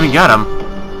that, nothing even got him.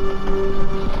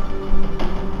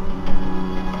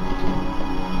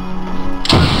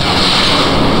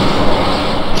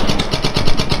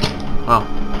 Well,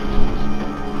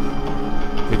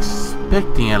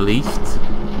 expecting at least.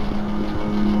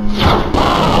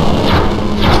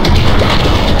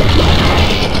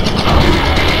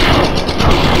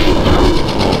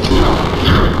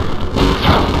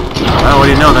 I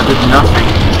already know that did nothing.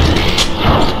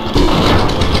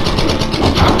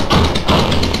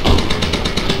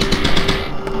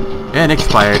 And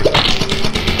expired.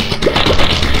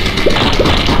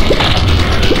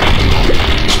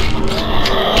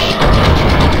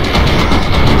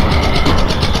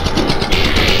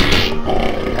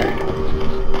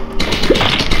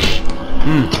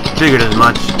 Figured as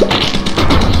much.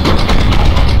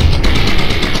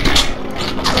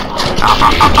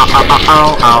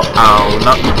 Ow, ow, ow,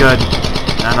 not good.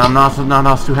 And I'm not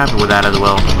too happy with that as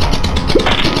well.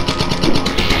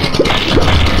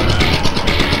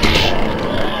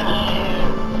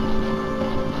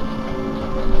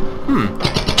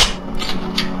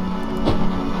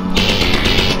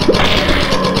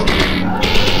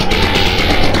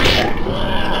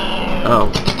 Oh.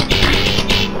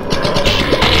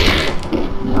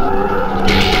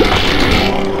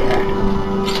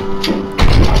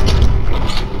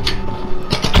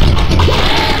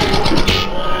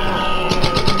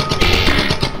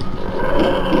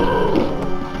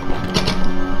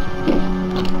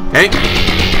 Hey.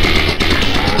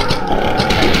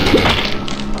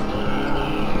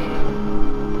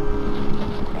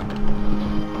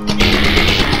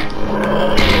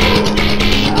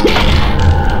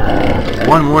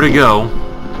 One more to go.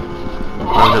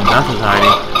 Where the best is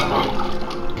hiding.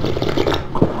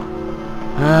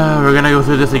 We're gonna go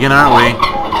through this again, aren't we?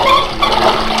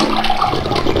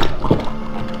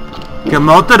 Come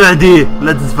out already!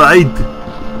 Let's fight!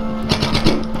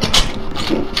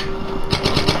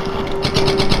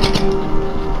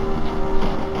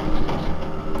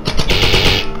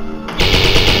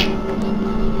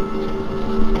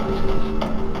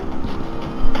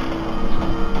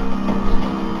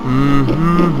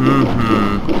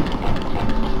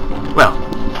 Well,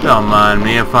 don't mind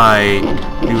me if I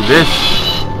do this.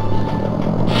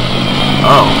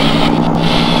 Oh.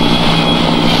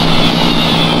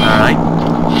 Alright.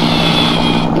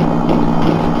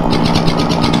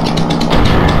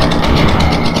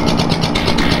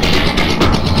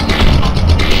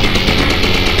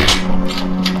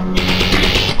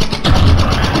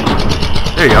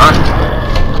 There you are.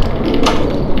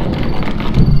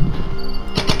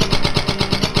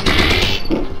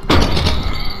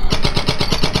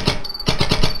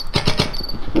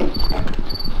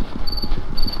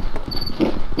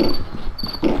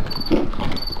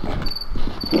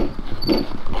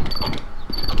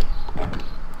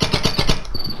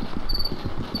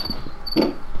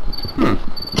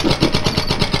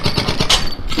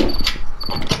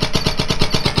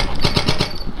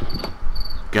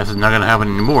 Guess it's not gonna happen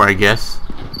anymore, I guess.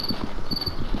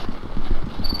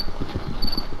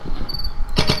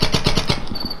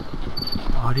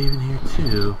 Odd even here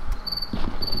too.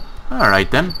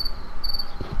 Alright then.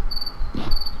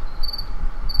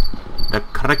 The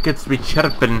crickets be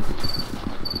chirping.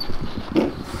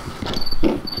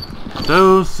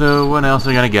 So what else are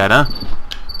we gonna get, huh?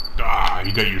 Ah,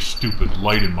 you got your stupid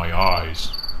light in my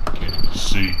eyes. Can't even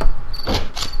see.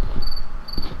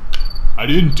 I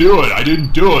didn't do it. I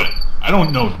didn't do it. I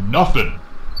don't know nothing.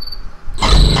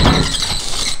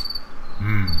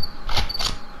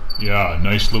 Yeah,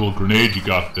 nice little grenade you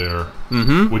got there.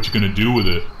 What you gonna do with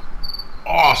it?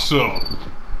 Awesome.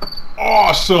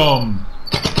 Awesome.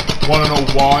 Wanna know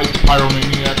why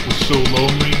Pyromaniac was so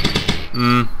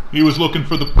lonely? He was looking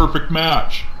for the perfect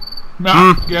match.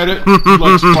 Get it? He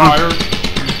likes fire.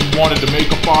 He wanted to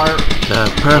make a fire.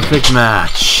 The perfect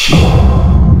match.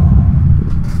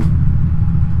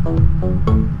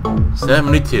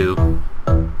 72.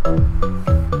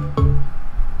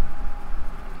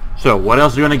 So, what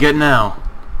else are you gonna get now?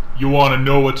 You wanna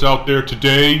know what's out there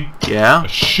today? Yeah? A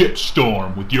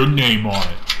shitstorm with your name on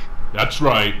it. That's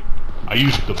right. I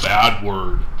used the bad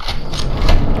word.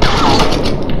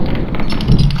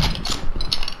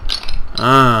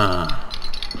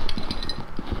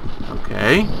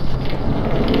 Okay.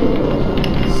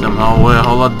 Somehow we're a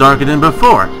whole lot darker than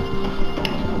before.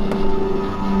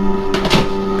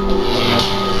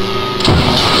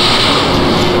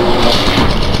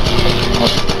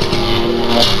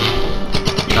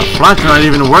 The flash's not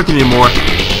even working anymore.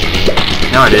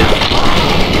 Now it is.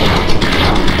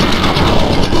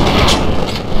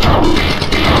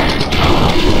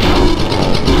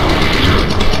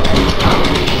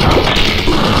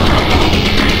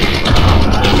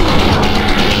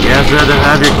 Guess rather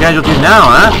have your casualties now,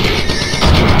 huh?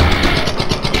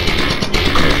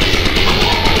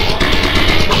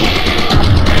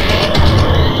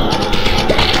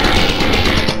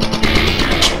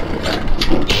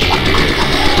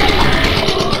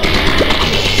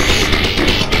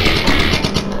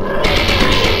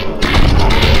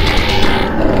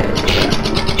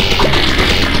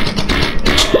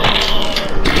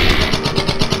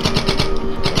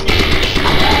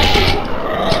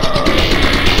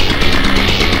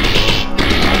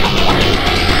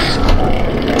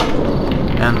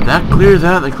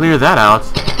 clear that out.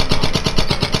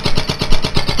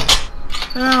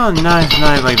 Oh, nice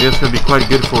knife like this would be quite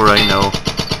good for, I know.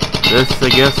 This, I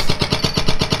guess.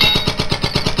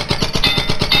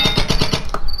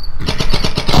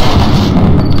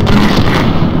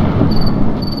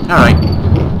 Alright.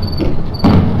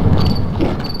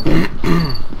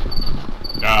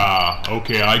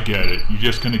 Okay, I get it. You're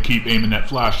just gonna keep aiming that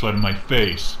flashlight in my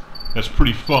face. That's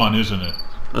pretty fun, isn't it?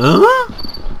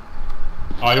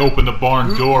 I open the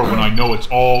barn door when I know it's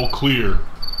all clear.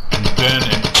 And then,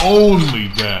 and only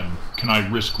then, can I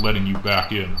risk letting you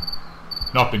back in.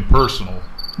 Nothing personal.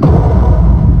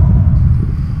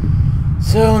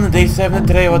 So, on the day 7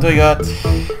 today, what do we got?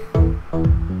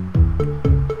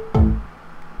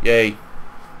 Yay.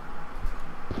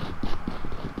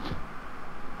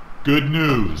 Good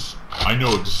news. I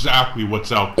know exactly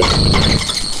what's out there.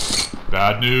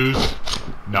 Bad news.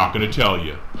 Not gonna tell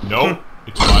you. Nope.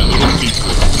 It's my little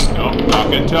secret. Nope. Not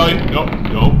gonna tell you. Nope.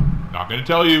 Nope. Not gonna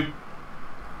tell you.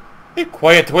 Be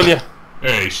quiet, will ya?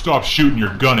 Hey, stop shooting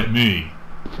your gun at me.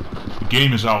 The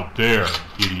game is out there,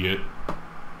 idiot.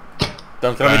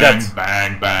 Don't tell me that.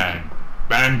 Bang, bang.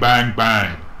 Bang, bang,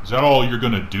 bang. Is that all you're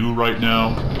gonna do right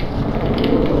now?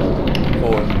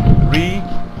 4, 3,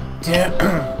 2,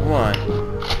 1.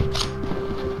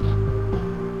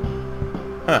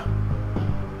 Huh.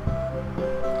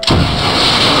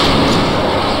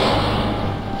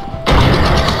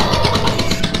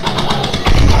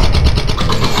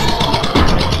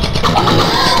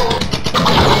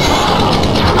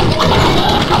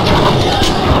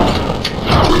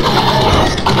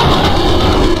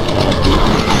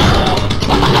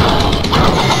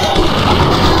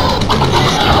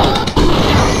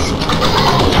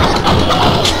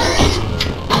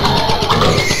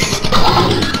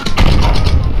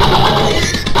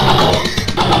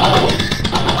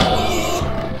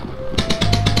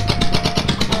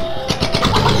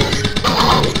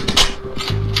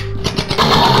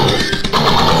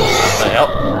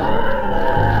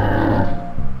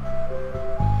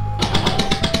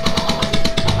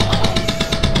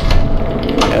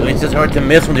 It's hard to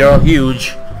miss when they're all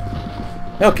huge.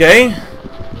 Okay.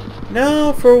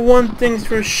 Now for one thing's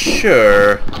for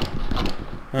sure.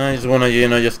 I just wanna, you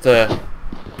know, just crank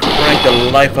the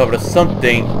life out of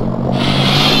something.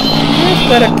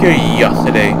 Just out of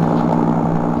curiosity.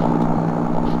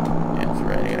 That's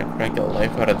right, I gotta crank the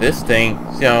life out of this thing.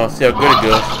 See how good it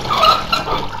goes.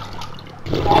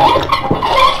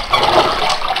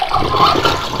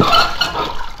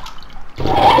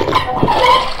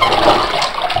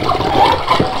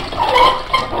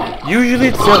 Usually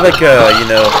it's not like you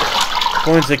know,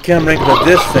 points the camera into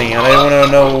this thing, and I want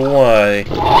to know why.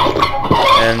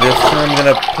 And this time I'm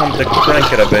gonna pump the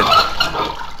crank it a bit.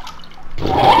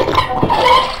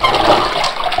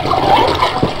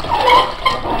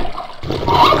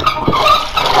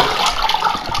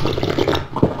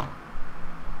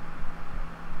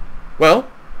 Well.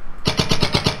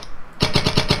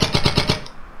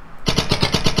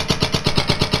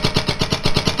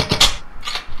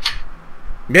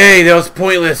 Yay, that was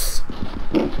pointless.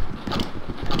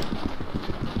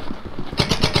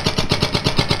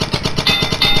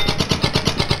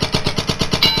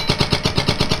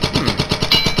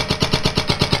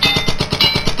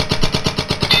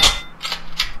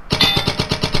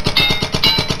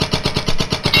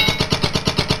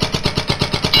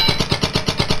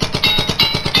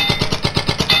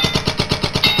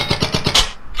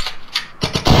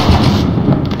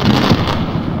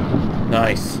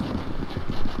 Nice.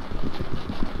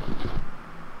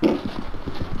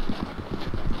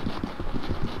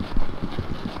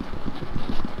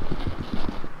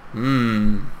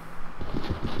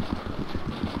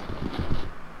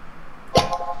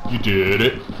 You did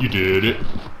it. You did it.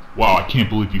 Wow, I can't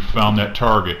believe you found that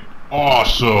target.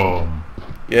 Awesome.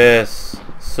 Yes.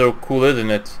 So cool, isn't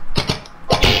it?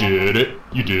 You did it.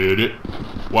 You did it.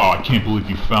 Wow, I can't believe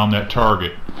you found that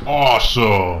target.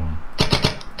 Awesome.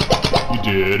 You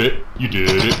did it. You did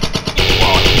it.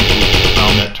 Wow, I can't believe you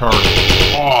found that target.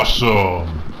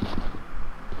 Awesome.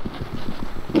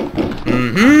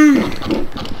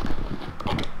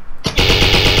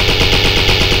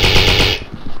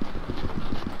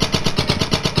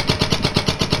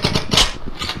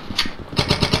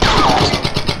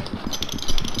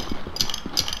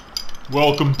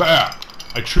 Welcome back.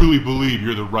 I truly believe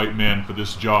you're the right man for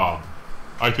this job.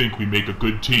 I think we make a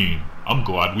good team. I'm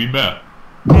glad we met.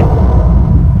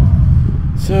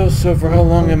 So for how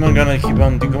long am I gonna keep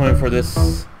on going for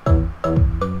this? Oh,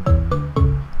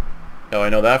 I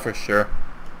know that for sure.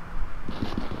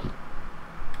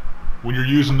 When you're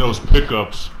using those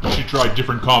pickups, you should try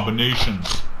different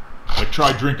combinations. Like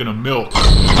try drinking a milk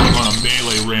and on a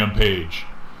melee rampage.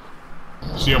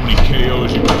 See how many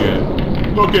KOs you can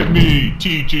get. Look at me,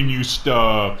 teaching you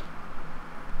stuff.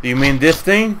 Do you mean this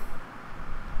thing?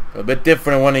 A bit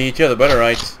different than one of each other, but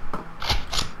alright.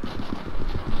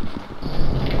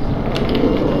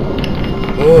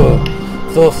 Oh,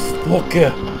 so spooky.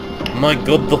 My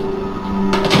god.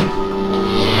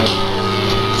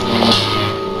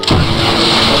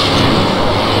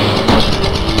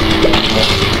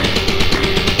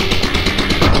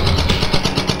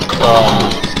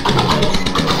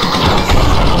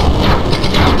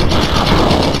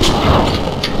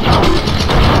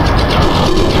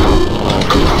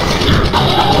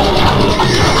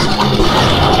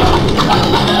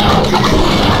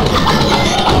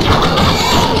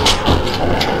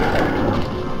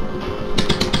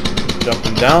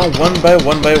 Jumping down one by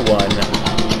one by one.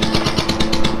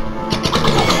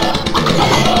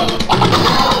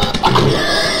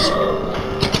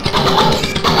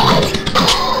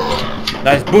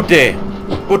 Nice booty!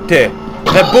 Booty!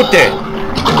 The booty!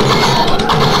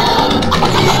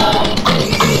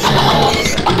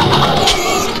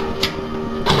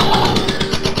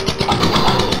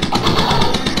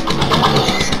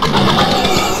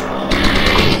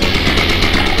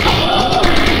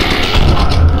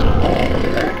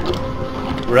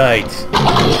 Right.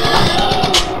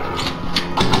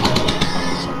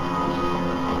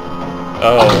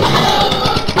 Oh.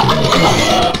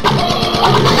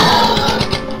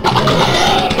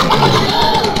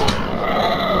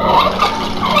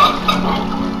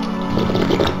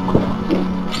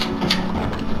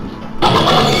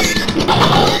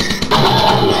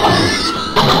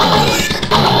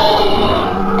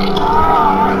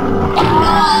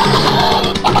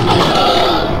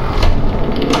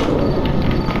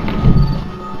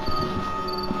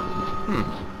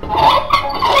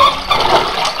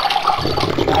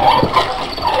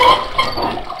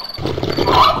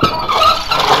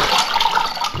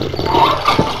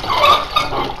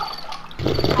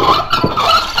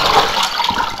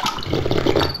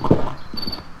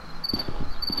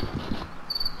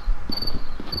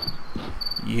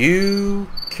 You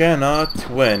cannot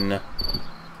win.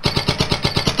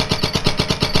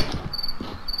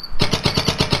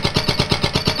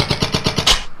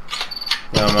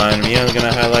 Don't mind me, I'm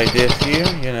gonna highlight this here,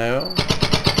 you know.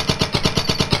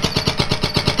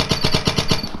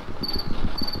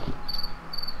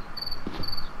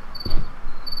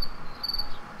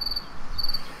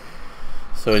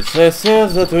 So it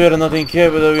says that we are not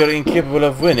incapable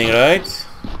of winning, right?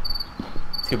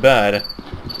 Too bad.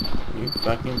 You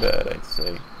fucking bad, I'd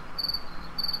say.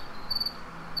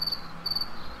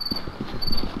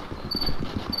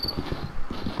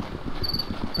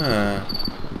 Huh.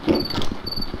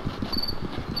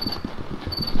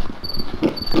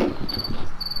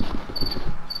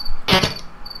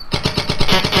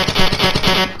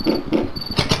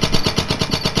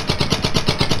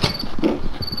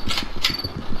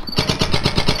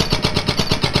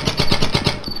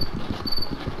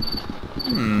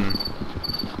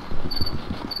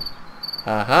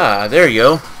 Aha, there you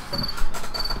go.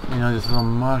 You know, this little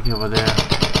mark over there.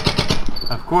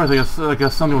 Of course, I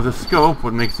guess something with a scope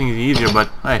would make things easier, but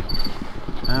hey,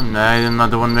 I'm not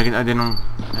the one making. I didn't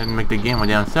make the game my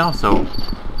damn self, so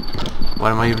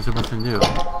what am I even supposed to do?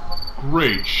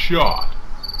 Great shot.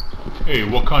 Hey,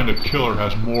 what kind of killer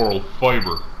has moral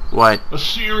fiber? What? A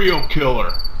serial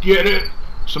killer. Get it?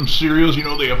 Some cereals, you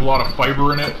know, they have a lot of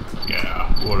fiber in it.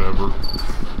 Yeah, whatever.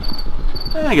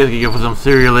 I guess you can go for some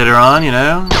cereal later on, you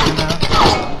know.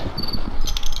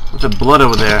 What's the blood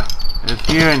over there? It's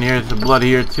here, and here's the blood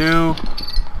here too.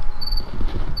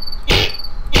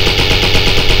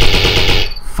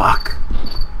 Fuck.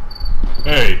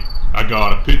 Hey, I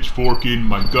got a pitchfork in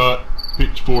my gut.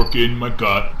 Pitchfork in my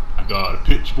gut. I got a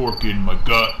pitchfork in my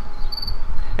gut.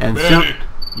 And medic,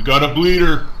 we got a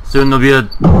bleeder. Soon there'll be a...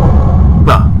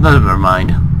 Well, never mind.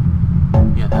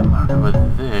 Yeah, that mark over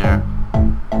there.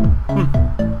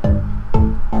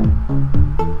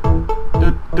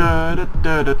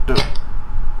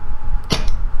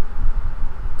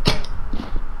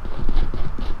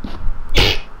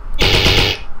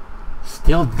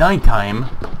 Still nighttime.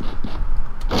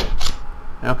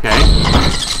 Okay.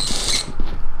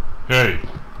 Hey,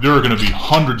 there are gonna be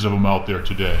hundreds of them out there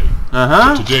today.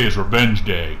 Uh-huh. But today is Revenge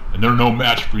Day, and they're no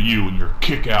match for you and your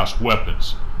kick-ass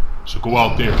weapons. So go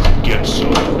out there and get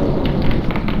some.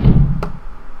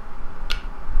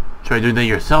 Try doing that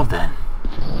yourself then.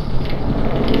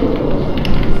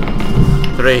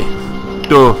 3,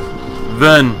 2,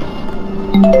 1.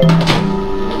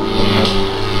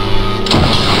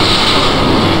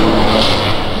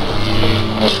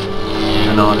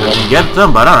 I know don't know if I can get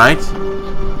them, but alright.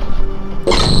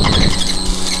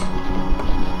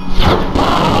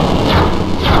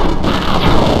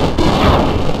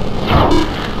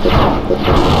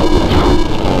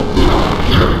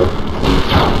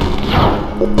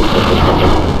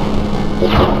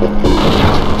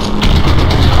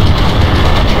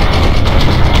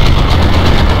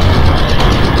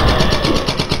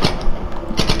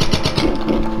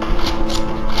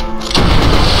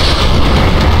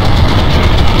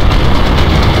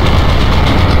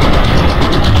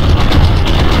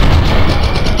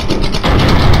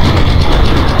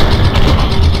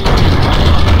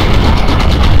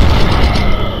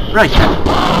 Right then.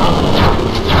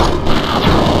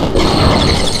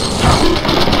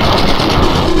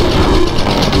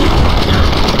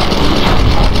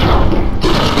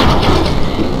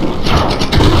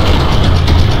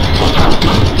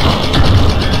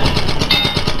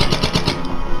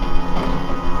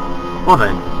 Well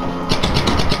then.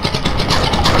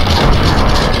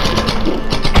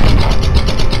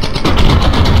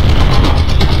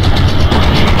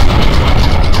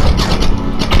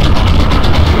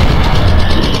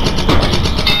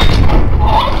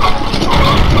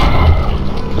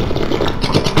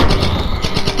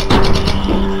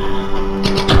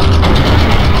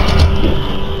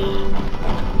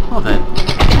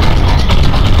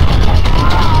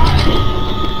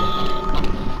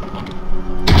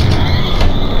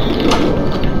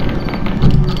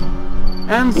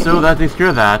 And so that takes care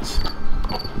of that.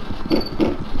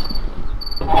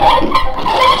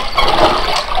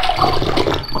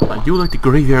 I do like the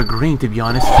graveyard green, to be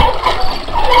honest.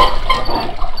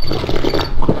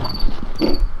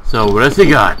 So what else you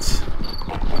got?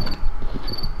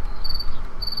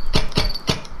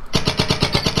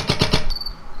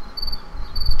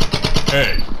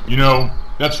 Hey, you know,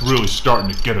 that's really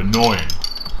starting to get annoying.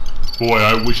 Boy,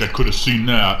 I wish I could have seen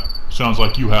that. Sounds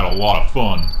like you had a lot of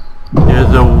fun.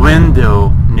 There's a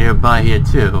window nearby here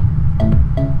too.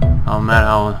 No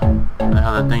matter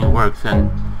how that thing works,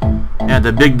 and yeah,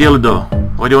 the big dildo.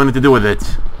 What do you want to do with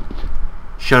it?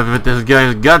 Shove it with this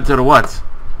guy's guts or what?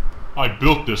 I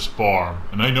built this farm,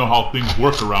 and I know how things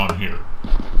work around here.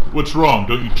 What's wrong?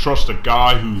 Don't you trust a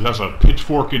guy who has a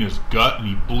pitchfork in his gut and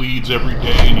he bleeds every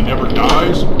day and he never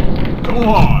dies? Come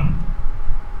on!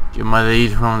 You might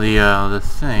eat from the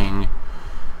thing.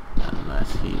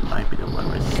 Unless he might be the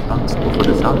one responsible for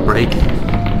this outbreak.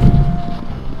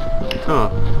 Cool.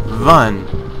 Run.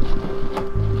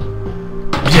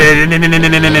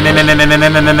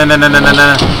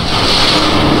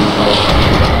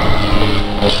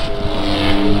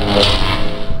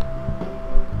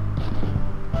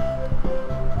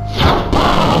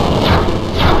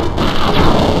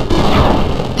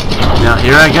 Now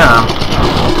here I come.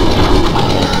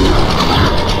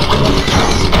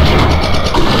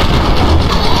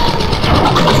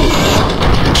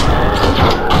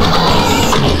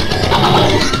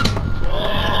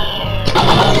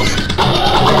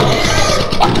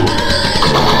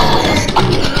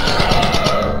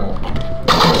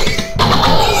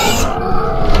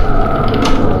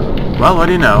 Well, what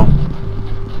do you know?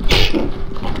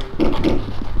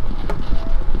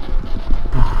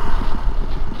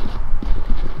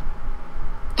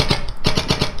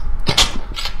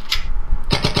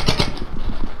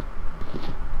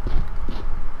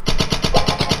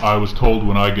 I was told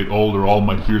when I get older all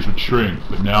my fears would shrink,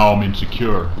 but now I'm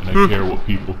insecure and I care what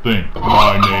people think.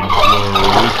 My name's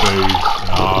Blurryface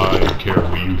and I care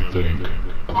what you think.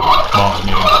 My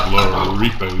name's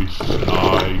Blurryface and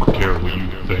I care what you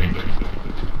think.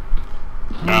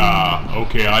 Ah,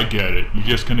 okay, I get it. You're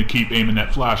just gonna keep aiming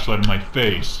that flashlight in my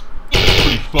face. That's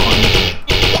pretty fun, isn't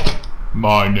it?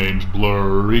 My name's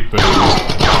Blurryface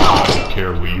and I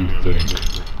care what you think.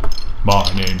 My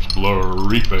name's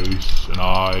Blurryface, and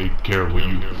I care what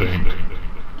you think.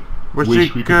 Wish we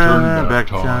could turn back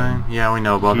time. Yeah, we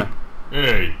know about that.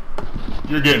 Hey,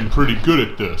 you're getting pretty good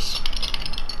at this.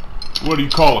 What do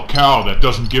you call a cow that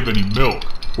doesn't give any milk?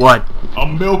 What? A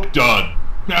milk dud.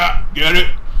 Nah, get it?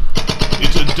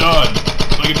 It's a dud.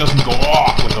 It's like it doesn't go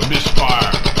off, like a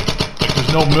misfire. Like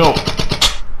there's no milk.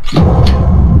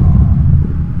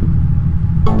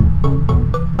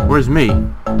 Where's me?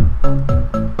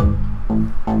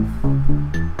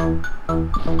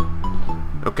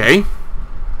 Okay.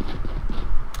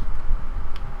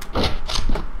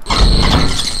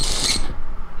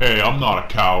 Hey, I'm not a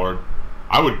coward.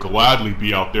 I would gladly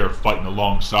be out there fighting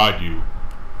alongside you.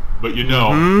 But you know,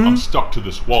 I'm stuck to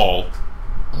this wall.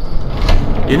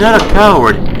 You're not a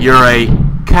coward, you're a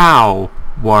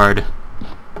cow-ward.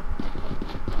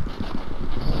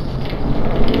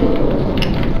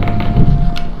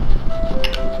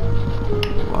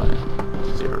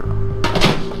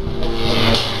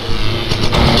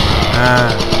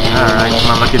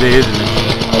 lucky day, isn't it?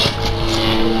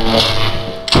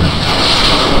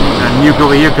 And nuke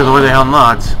over here, because why the hell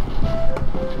not?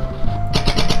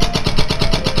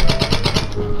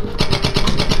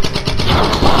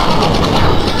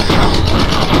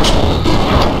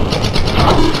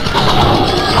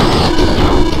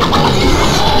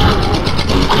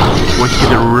 Wish you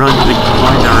could run to the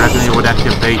point directly it would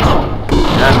activate.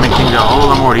 That'd make things a whole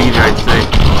lot more easier, I'd say.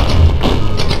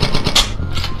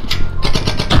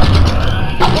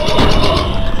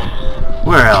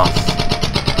 Where else?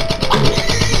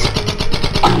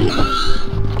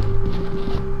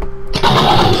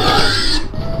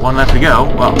 One left to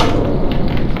go. Well,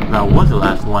 that was the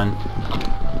last one.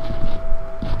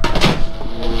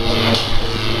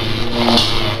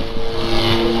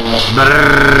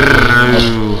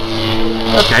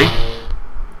 Okay.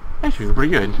 Actually,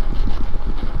 pretty good.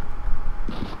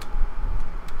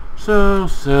 So,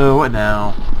 what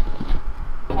now?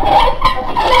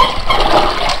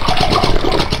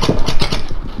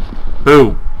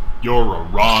 Boo! You're a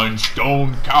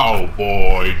rhinestone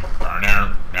cowboy.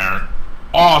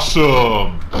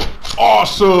 Awesome!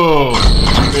 Awesome!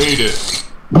 You made it.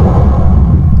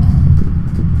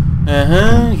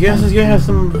 Guess it's gonna have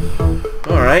some.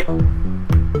 Alright.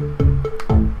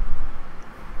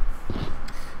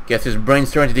 Guess his brain's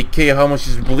starting to decay how much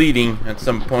he's bleeding at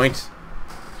some point.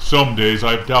 Some days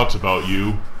I have doubts about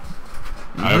you.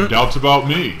 I have doubts about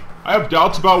me. I have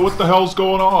doubts about what the hell's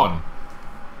going on.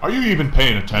 Are you even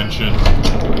paying attention?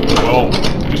 Well,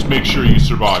 just make sure you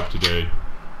survive today.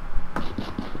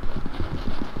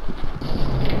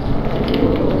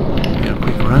 Yeah,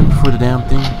 quick run for the damn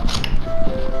thing.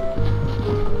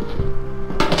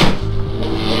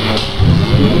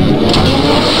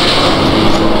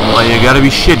 Oh, you gotta be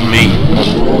shitting me.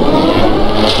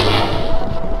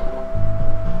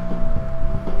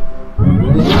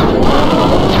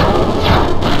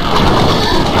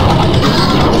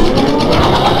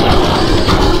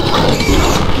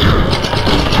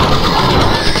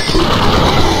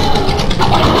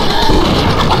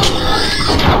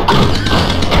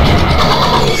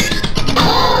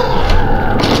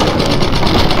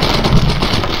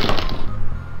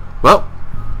 Well,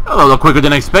 a little quicker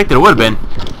than I expected it would have been.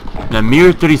 In a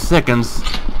mere 30 seconds.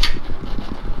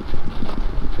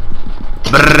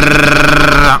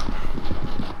 Brrrr.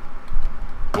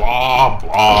 Blah,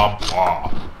 blah,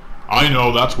 blah. I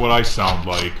know that's what I sound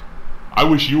like. I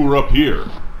wish you were up here.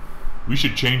 We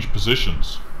should change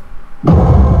positions.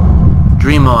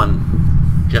 Dream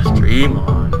on. Just dream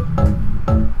on.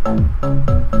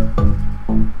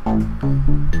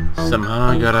 Somehow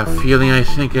I got a feeling I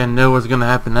think I know what's gonna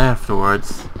happen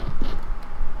afterwards.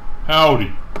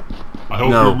 Howdy. I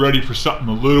hope you're ready for something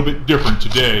a little bit different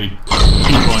today.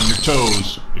 Keep on your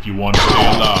toes if you want to stay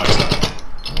alive.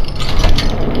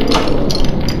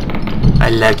 I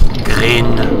like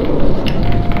green.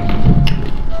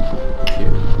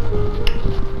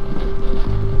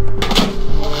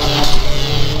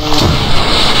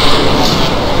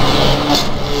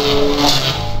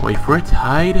 Wait for it,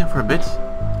 hide for a bit.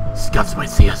 Scouts might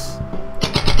see us.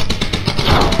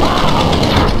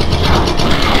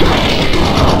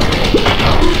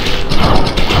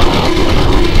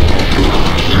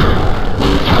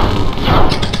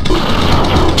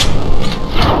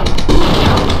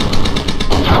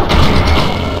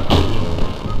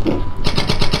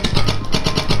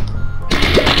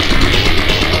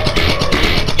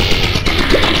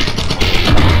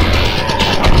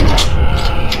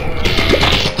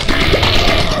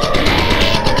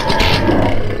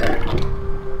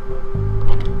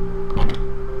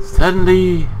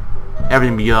 Suddenly,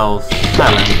 everything becomes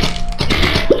silent.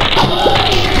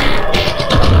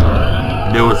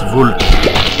 There was Volt.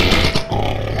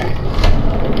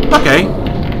 Okay.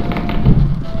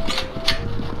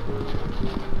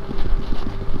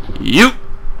 You.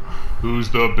 Who's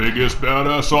the biggest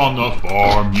badass on the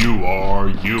farm? You are.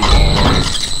 You are.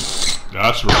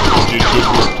 That's right. You did good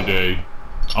work today.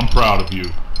 I'm proud of you.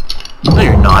 No,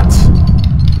 you're not.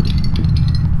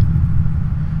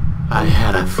 I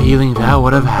had a feeling that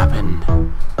would have happened.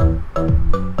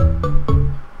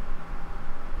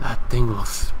 That thing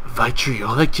looks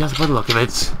vitriolic just by the look of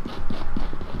it.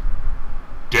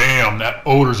 Damn, that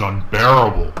odor's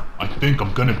unbearable. I think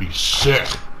I'm gonna be sick.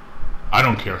 I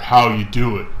don't care how you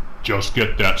do it. Just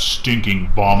get that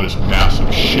stinking, vomitous mass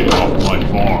of shit off my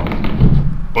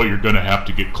farm. But you're gonna have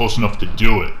to get close enough to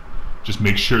do it. Just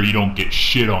make sure you don't get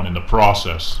shit on in the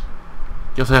process.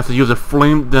 Just have to use a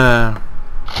flame,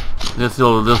 this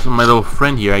is my little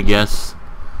friend here, I guess.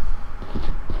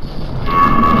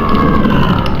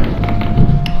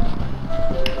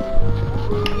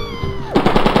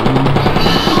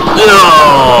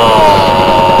 Oh!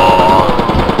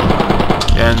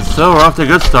 So we're off to a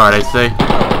good start, I say.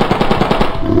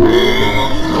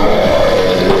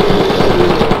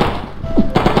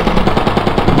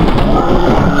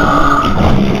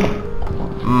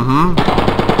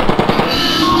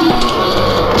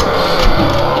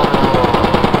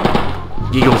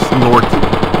 Eagle snort.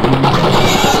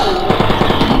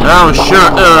 Oh, sure.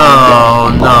 Oh,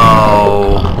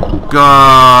 no.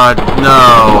 God,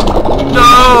 no.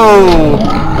 No!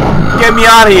 Get me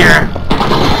out of here!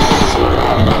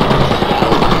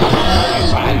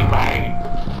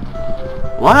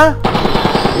 What?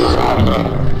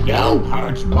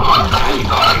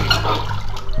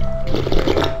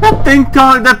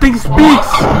 That thing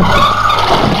speaks!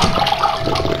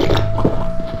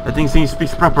 That thing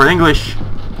speaks proper English.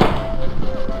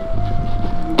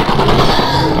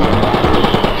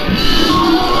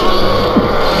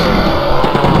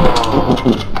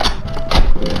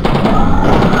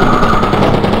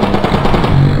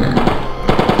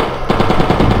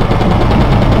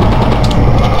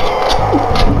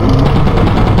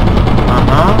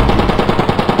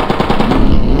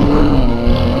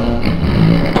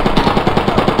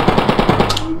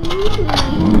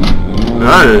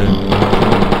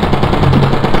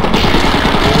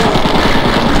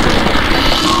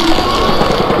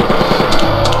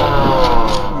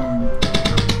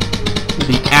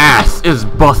 The ass is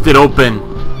busted open.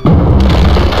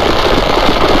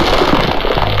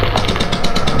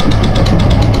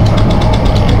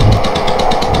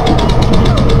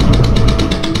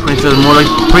 Princess, more like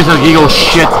Princess Guil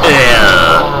shit.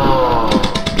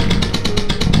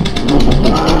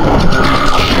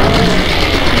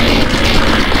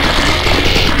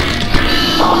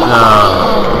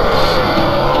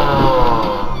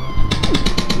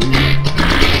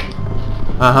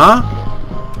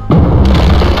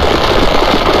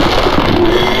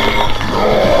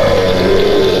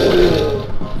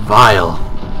 Vile.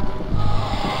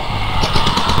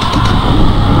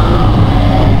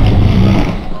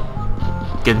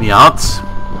 Get me out.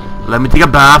 Let me take a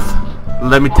bath.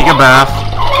 Let me take a bath.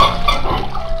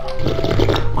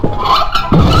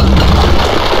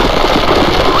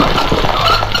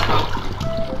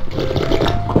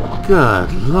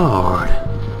 Good Lord.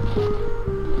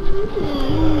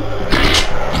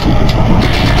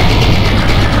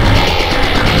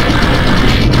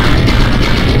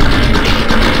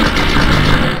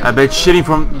 I bet shitting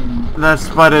from that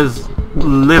spot is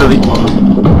literally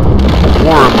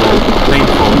horrible,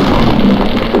 painful.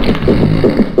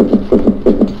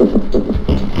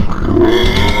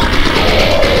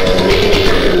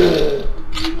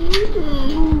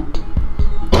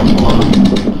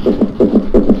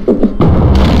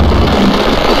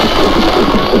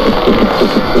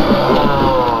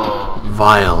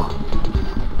 Vile.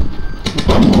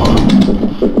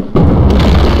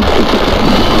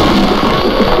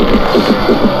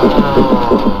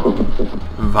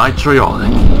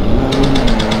 Vitriolic.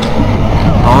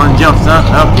 On jumps, huh?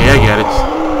 Okay, I get it.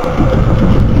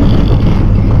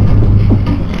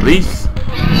 Please.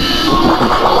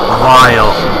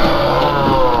 Vile.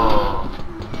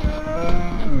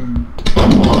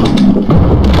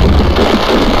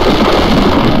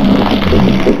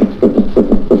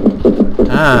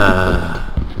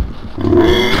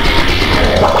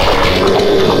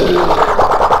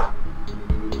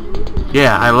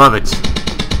 Yeah, I love it.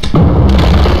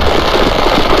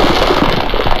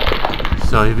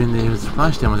 So even the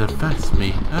splash damage affects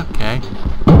me. Okay.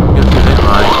 Go through that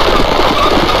line.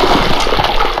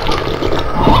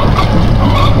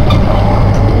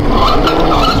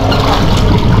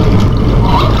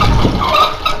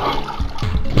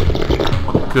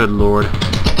 Good Lord.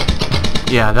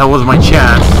 Yeah, that was my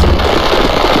chance.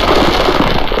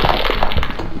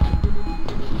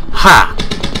 Ha!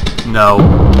 No.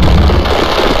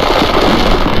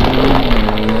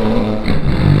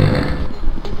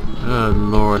 Good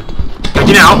Lord.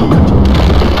 Get out!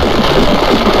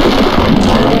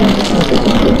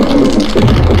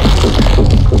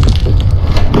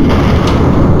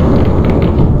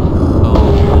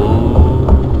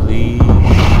 Holy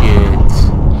shit.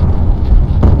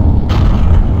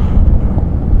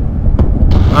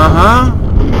 Uh-huh.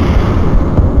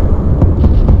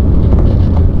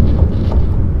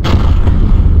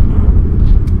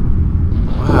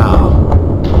 Wow.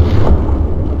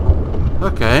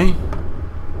 Okay.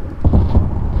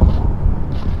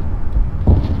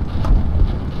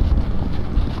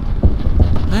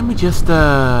 Let me just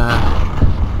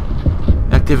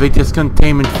activate this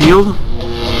containment field.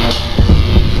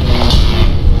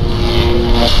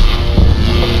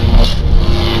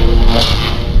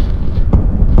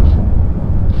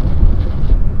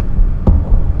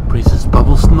 Princess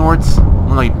Bubble snorts.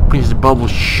 like Princess Bubble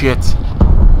shit.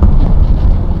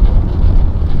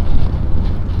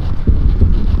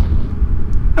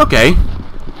 Okay.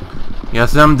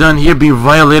 Yes, I'm done here being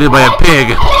violated by a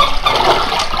pig.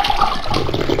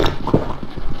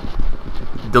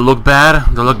 They look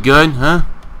bad? They look good, huh?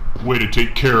 Way to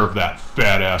take care of that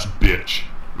fat-ass bitch.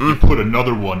 You put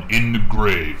another one in the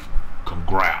grave.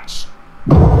 Congrats.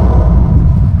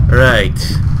 Right.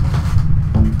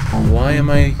 Why am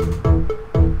I...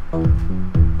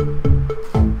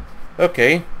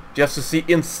 Okay. Just to see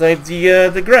inside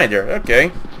the grinder.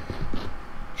 Okay.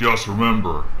 Just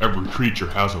remember, every creature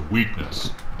has a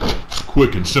weakness. It's a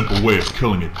quick and simple way of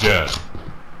killing it dead.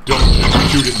 Don't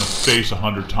just shoot it in the face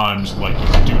 100 times like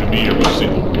you do to me every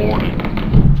single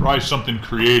morning. Try something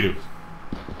creative.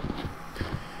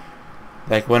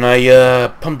 Like when I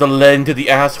pump the lead into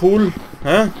the asshole,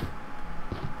 huh?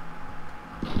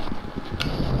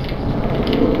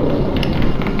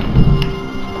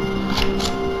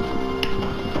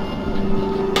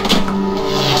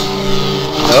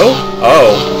 No?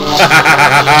 Oh.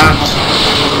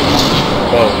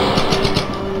 Whoa.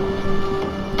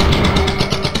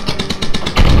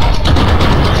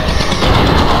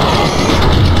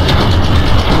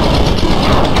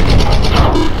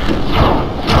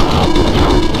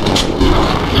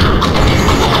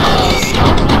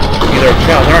 They're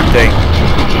cows, aren't they?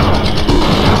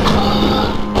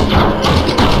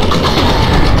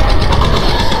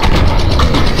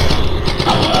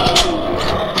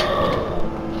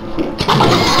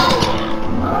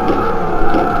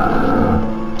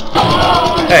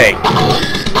 Hey.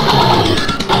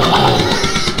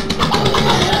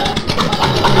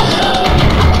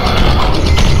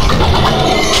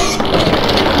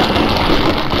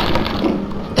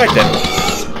 Right then.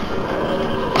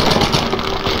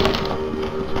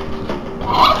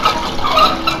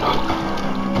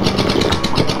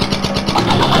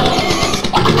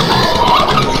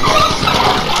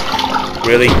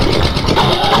 Really?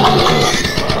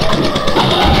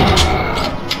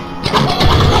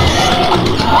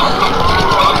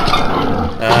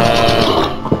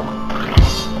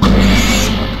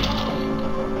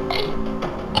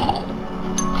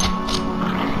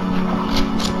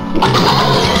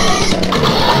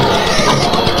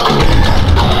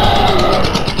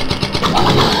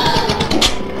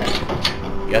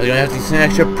 Yeah, they're gonna have to eat some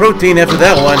extra protein after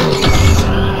that one.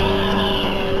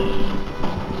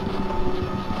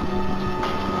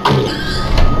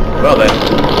 Well then.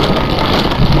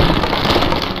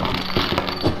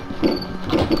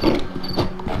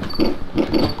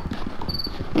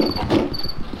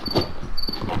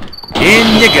 In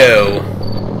you go.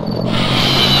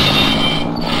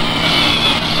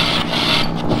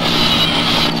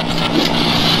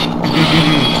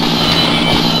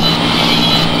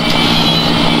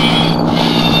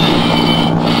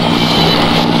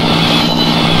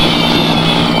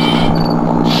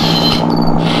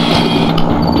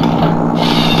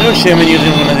 No shame in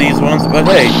using one of these ones, but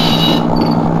hey,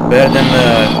 better than,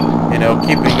 you know,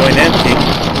 keeping going empty.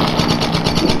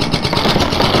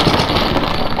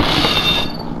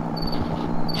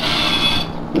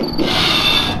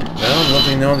 Well, I don't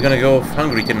think no one's gonna go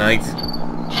hungry tonight.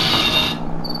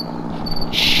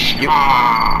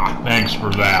 Thanks for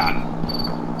that.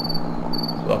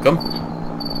 Welcome.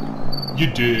 You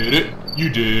did it. You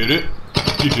did it.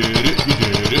 You did it. You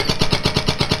did it.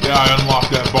 Yeah, I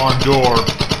unlocked that barn door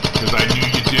because I knew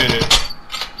you did it.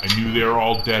 I knew they were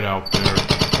all dead out there.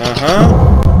 Uh-huh.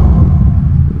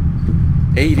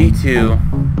 82.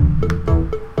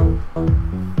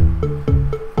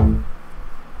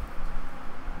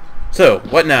 So,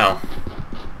 what now?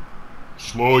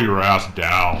 Slow your ass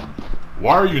down.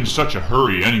 Why are you in such a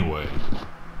hurry anyway?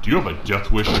 Do you have a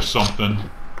death wish or something?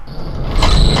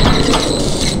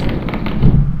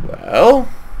 Well,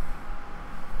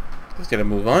 let's get a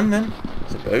move on then, I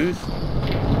suppose.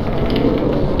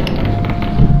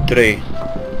 3,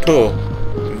 2,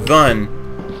 1.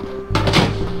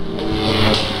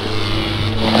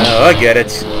 Oh, I get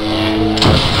it.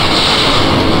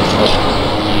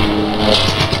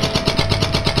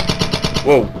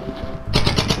 Whoa.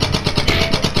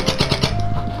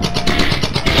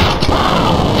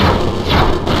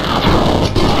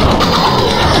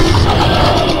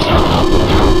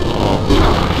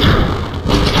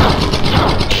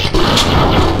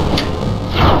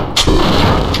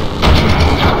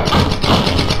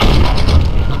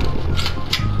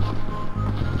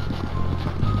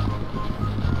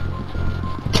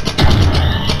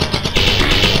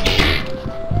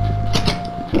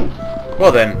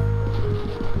 Well then.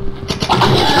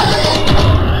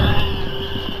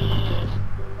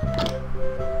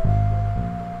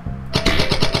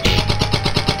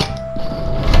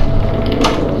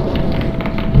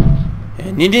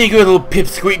 You need a good little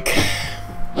pipsqueak.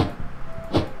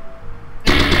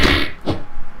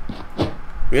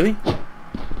 Really?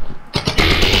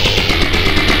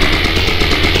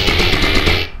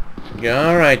 Yeah,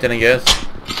 alright then I guess.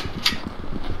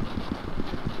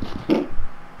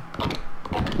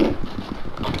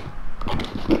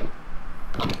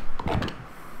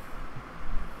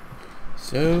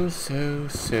 So,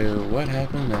 what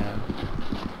happened now?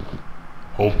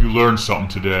 Hope you learned something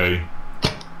today.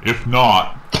 If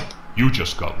not, you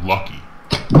just got lucky.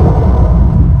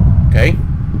 Okay.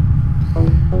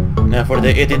 Now for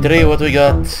the 83, what we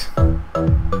got?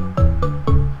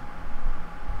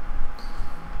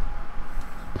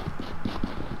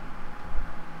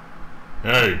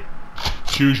 Hey,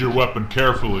 choose your weapon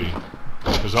carefully,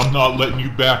 because I'm not letting you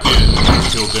back in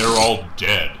until they're all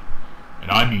dead.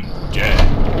 And I mean dead.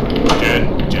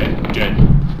 Dead, dead, dead.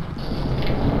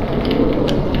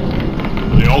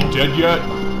 Are they all dead yet?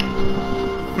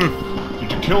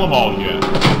 Did you kill them all yet? Yeah,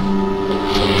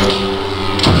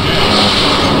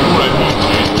 you know what I mean,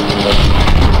 kid.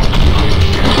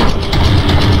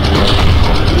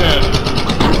 Dead.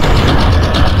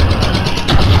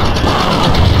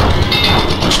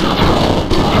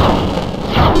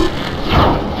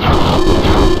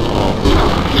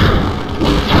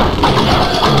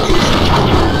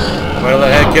 Well, I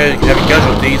had heavy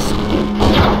casualties.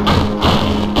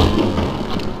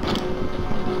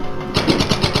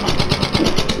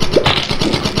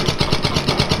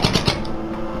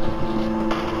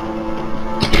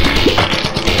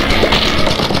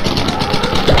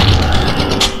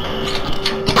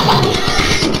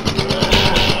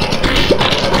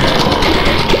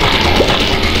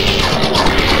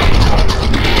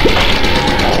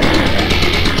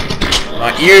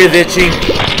 My ear is itching.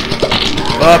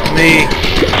 Fuck me.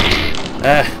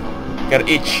 Got an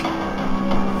itch.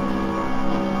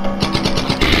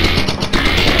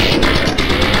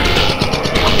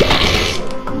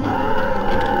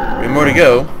 Three more to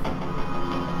go.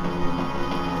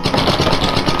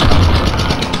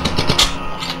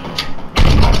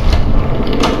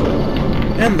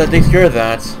 And that takes care of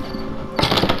that.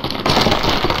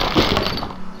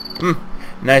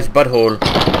 Nice butthole.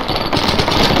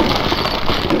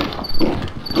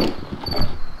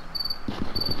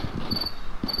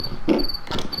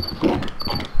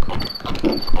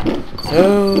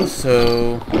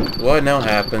 So, what now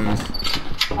happens?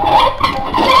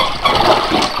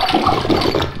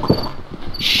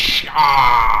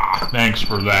 Thanks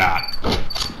for that.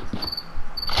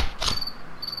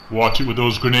 Watch it with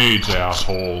those grenades,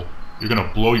 asshole. You're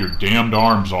gonna blow your damned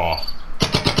arms off.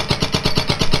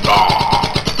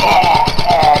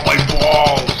 My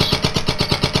balls!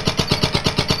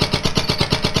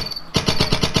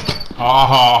 Ha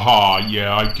ha ha,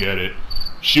 yeah, I get it.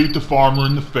 Shoot the farmer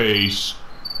in the face.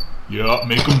 Yup,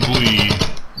 make him bleed.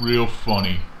 Real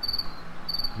funny.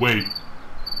 Wait.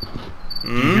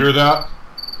 Do you hear that?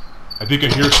 I think I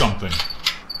hear something.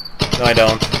 No, I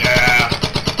don't. Yeah.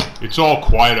 It's all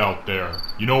quiet out there.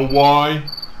 You know why?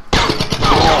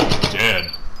 They're all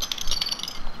dead.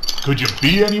 Could you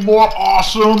be any more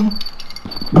awesome?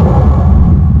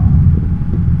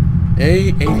 Day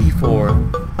 84.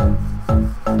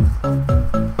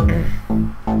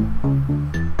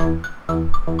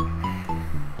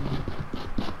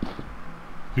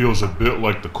 Feels a bit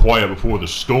like the quiet before the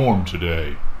storm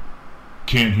today.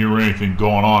 Can't hear anything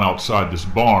going on outside this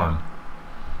barn.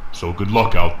 So good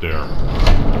luck out there.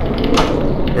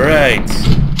 Right.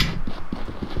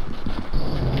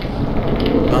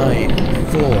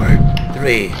 5, 4,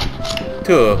 3,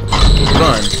 2,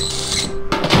 1.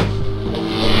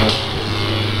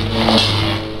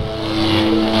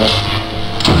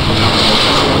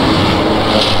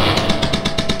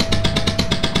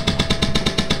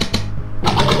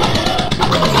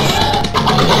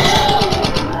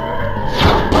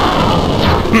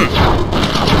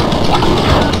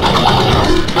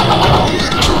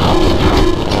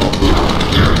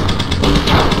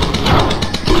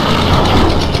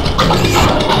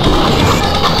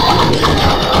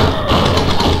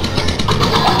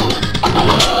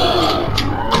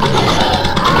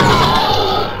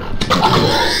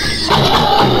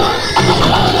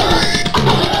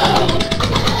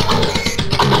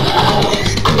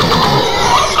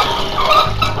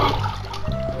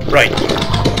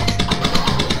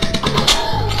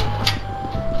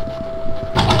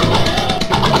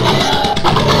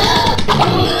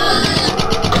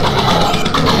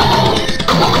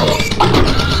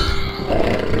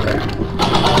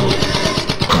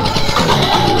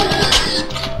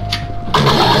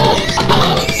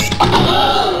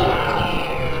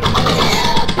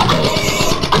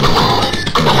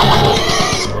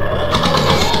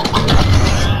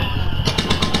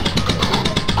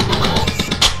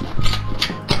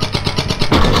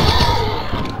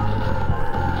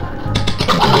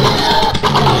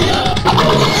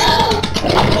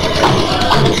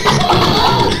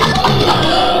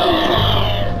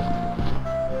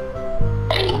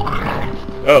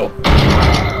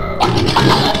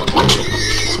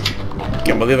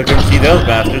 those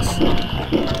bastards.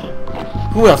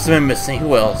 Who else am I missing?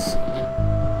 Who else?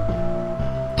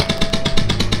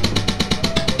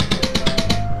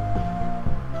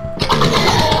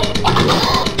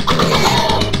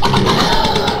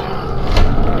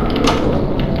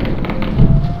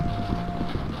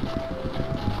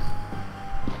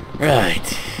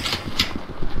 Right.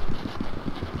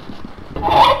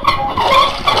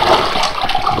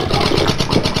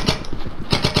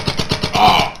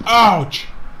 Oh, ouch!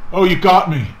 Oh, you got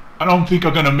me. I don't think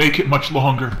I'm gonna make it much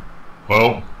longer.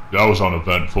 Well, that was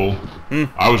uneventful.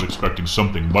 I was expecting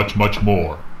something much, much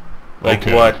more. Like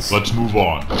okay, what? Let's move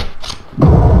on.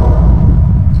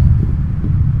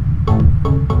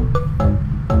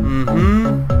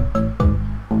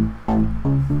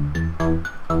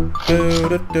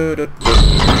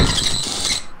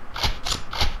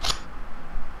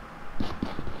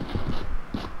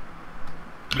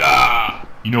 Ah!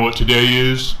 You know what today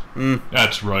is?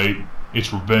 That's right.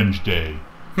 It's Revenge Day.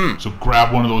 So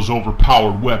grab one of those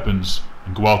overpowered weapons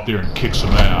and go out there and kick some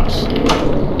ass.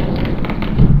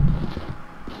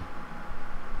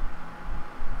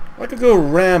 I could go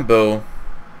Rambo.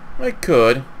 I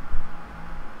could.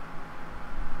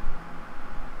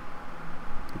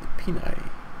 The peanut.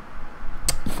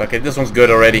 Fuck it, this one's good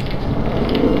already.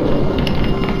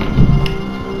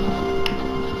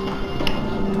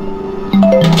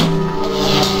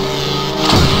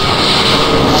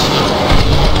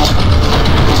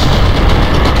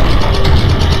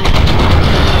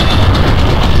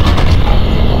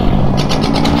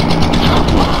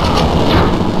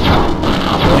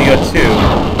 Only got two.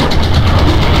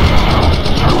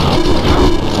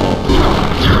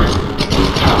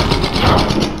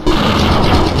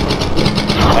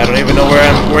 I don't even know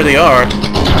where they are.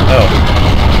 Oh.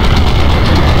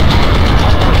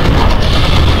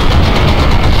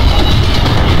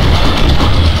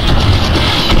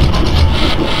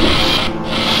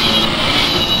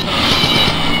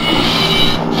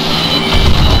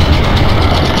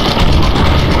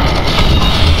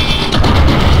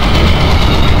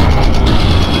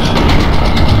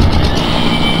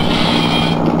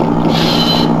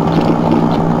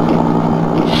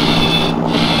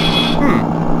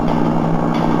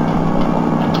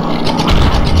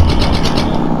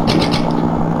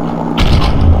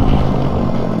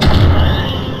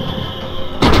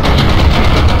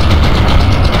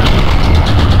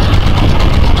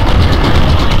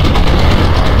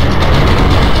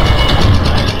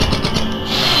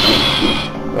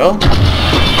 Well,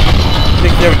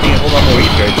 fix everything a whole lot more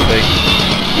easier, I'd say.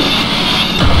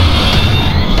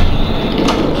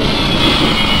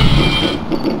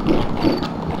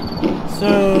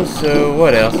 So,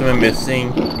 what else am I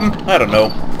missing? I don't know.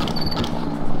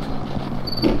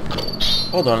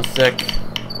 Hold on a sec.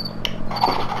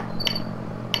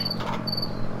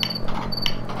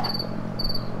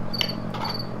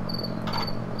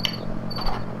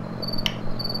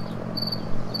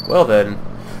 Well then.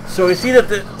 So you see that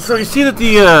the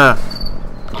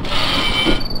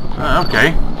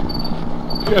okay.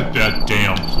 Get that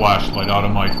damn flashlight out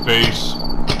of my face.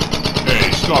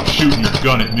 Hey, stop shooting your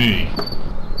gun at me.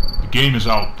 The game is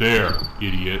out there,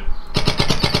 idiot.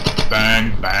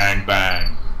 Bang, bang,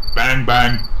 bang. Bang,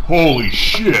 bang. Holy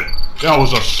shit! That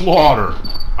was a slaughter.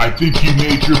 I think you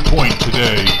made your point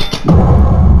today.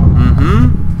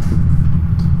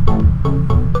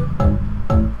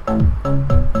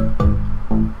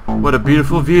 What a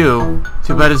beautiful view.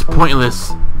 Too bad it's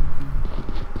pointless.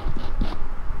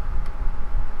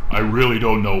 I really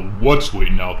don't know what's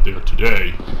waiting out there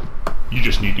today. You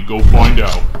just need to go find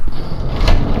out.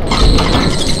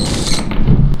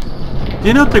 Do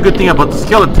you know the good thing about the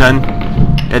skeleton?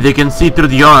 As you can see through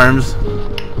the arms.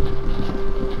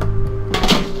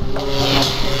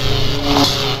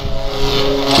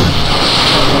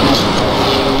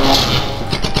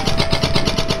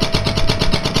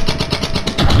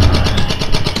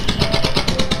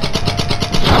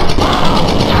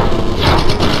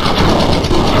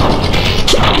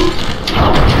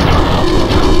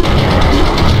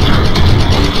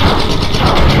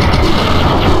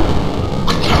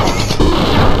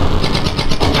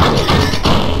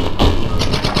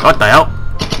 What the hell?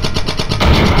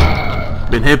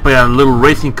 Been hit by a little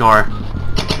racing car.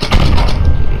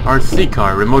 RC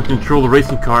car, remote control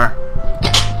racing car.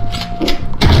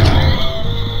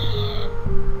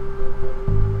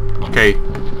 Okay.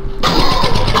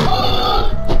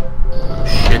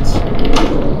 Shit.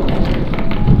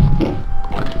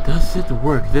 But does it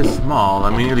work this small? I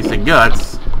mean, at least the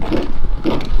guts.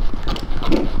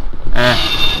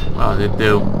 Well, they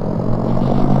do.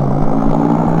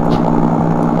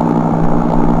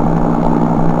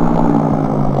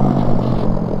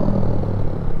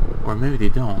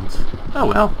 don't. Oh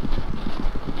well.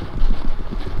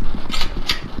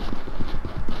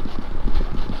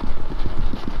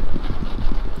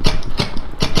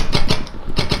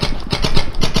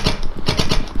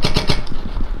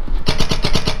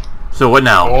 So what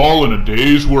now? All in a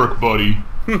day's work, buddy.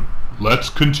 Let's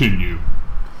continue.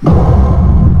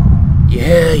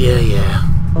 Yeah.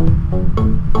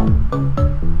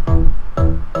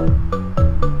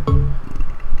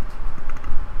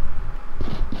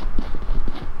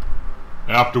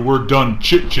 After we're done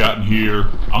chit-chatting here,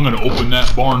 I'm gonna open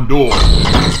that barn door.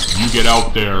 You get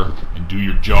out there and do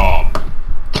your job.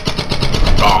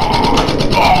 Oh,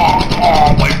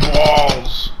 my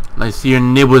balls! I see your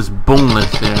nib was boneless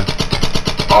there.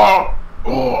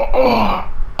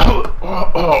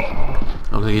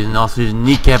 Looks like also his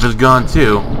kneecap is gone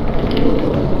too.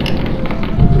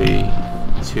 3,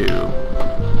 2,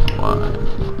 1.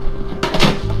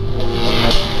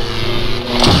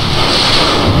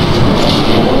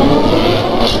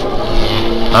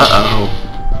 Uh-oh.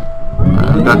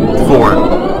 I got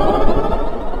 4.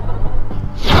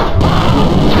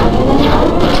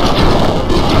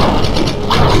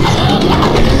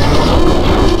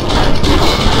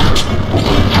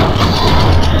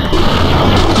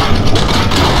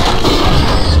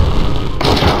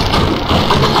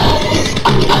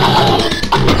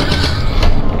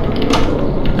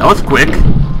 That was quick.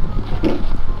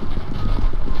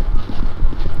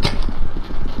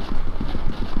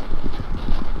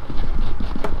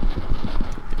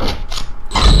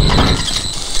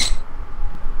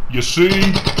 You see?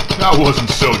 That wasn't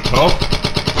so tough.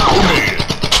 Who made it?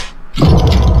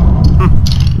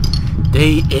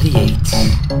 Day 88.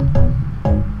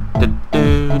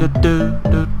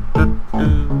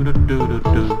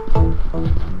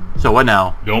 So what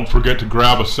now? Don't forget to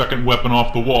grab a second weapon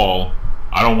off the wall.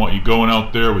 I don't want you going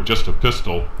out there with just a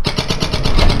pistol. Yeah,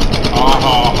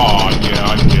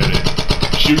 I get it.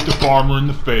 Shoot the farmer in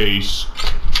the face.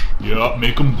 Yup,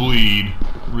 make him bleed.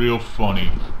 Real funny.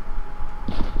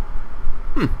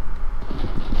 3, 2,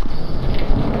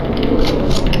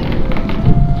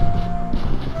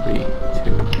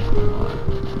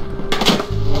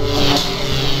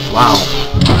 1. Wow.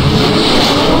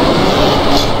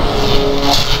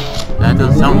 That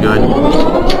doesn't sound good.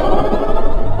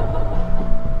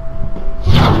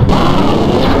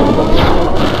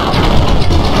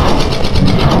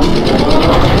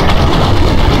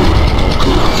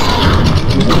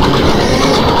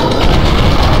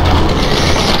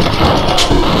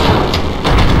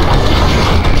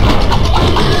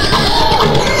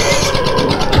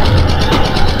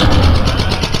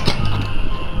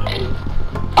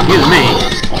 Excuse me.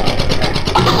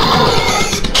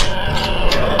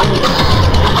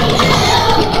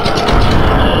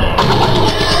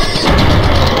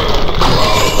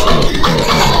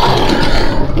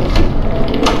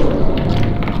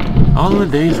 All in a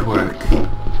day's work.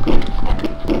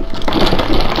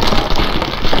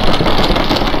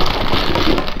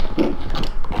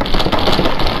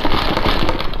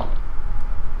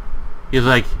 He's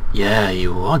like, yeah,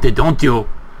 you want it, don't you?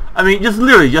 I mean, just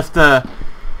literally, just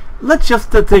let's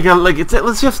just take a like.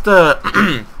 Let's just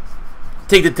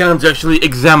take the time to actually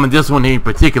examine this one here in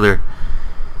particular.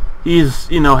 He's,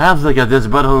 you know, has like this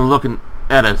butthole looking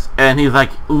at us, and he's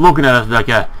like looking at us like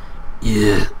a,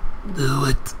 yeah, do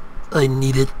it. I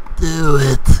need it. Do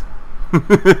it.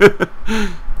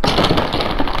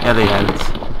 Yeah, they had it.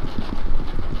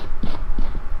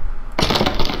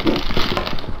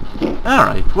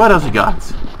 Alright, what else you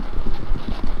got?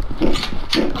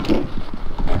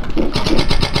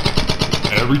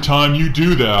 Every time you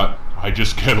do that, I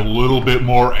just get a little bit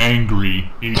more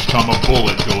angry each time a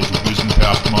bullet goes whizzing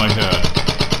past my head.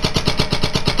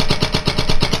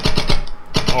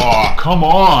 Aw, come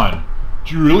on!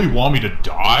 Do you really want me to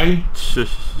die?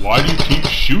 Why do you keep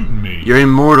shooting me? You're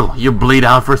immortal. You bleed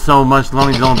out for so much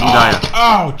long you don't die.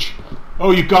 Ouch!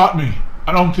 Oh, you got me.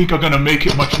 I don't think I'm gonna make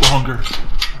it much longer.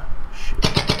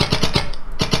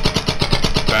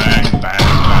 Bang, bang,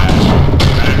 bang.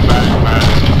 Bang, bang, bang.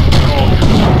 Oh, you're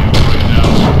gonna do it right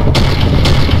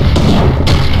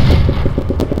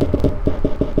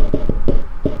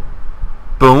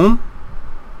now. Boom.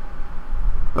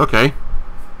 Okay.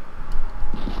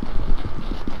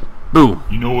 Boo.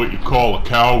 You know what you call a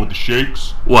cow with the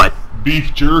shakes? What?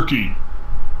 Beef jerky.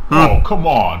 Oh, come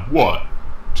on. What?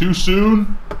 Too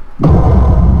soon?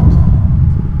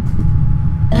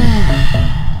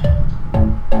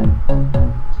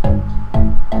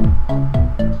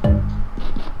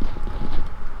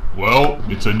 Well,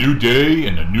 it's a new day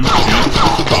and a new chance to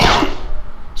survive.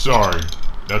 Sorry,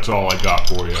 that's all I got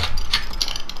for you.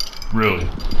 Really.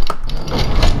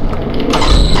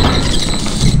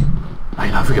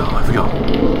 Alright, off we go, off we go.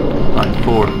 On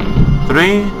 4,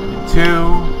 3,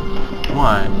 2,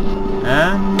 1,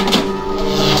 and...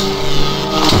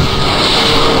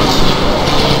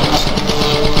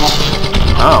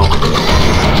 Oh.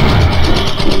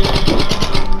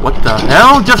 What the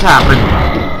hell just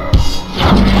happened?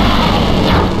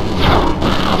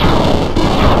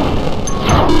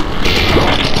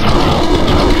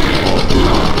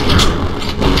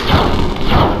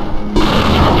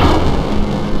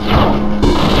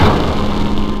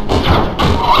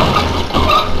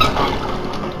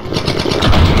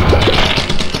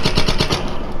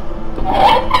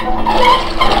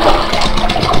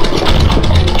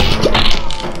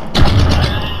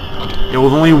 There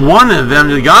was only one of them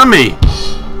that got me.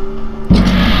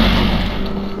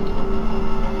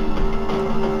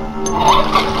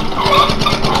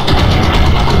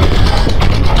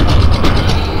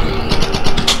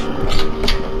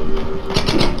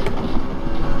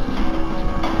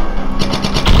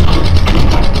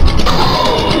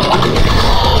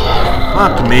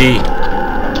 Fuck me.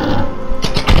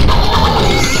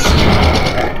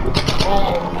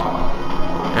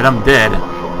 And I'm dead.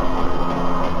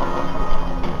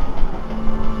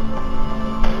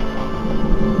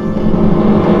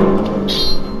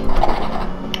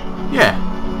 Yeah.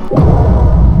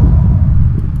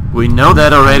 We know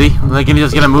that already. Like, can you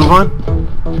just get a move on?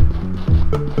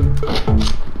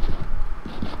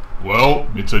 Well,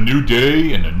 it's a new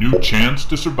day and a new chance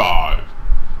to survive.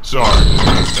 Sorry,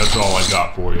 that's all I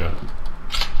got for you.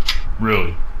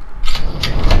 Really.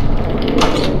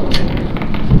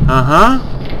 Uh-huh.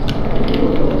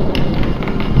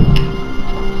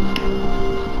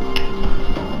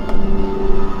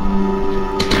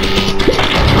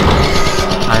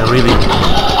 Really?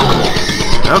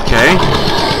 Okay.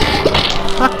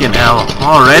 Fucking hell.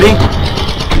 Already?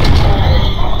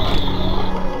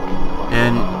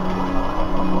 And...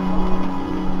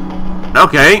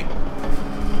 Okay.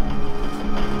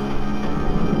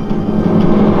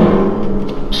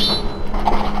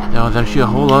 That was actually a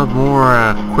whole lot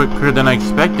more quicker than I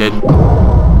expected.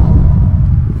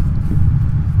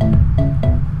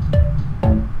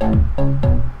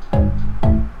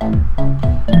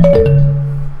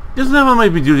 This level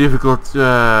might be too difficult,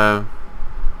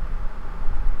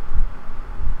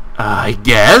 I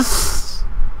guess.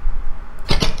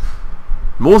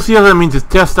 Mostly, I mean, to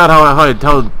test out how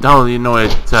you know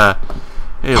it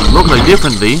look like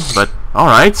differently. But all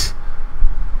right.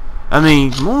 I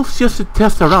mean, most just to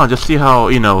test around, just see how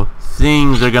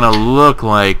things are gonna look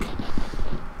like.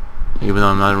 Even though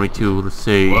I'm not really too, let's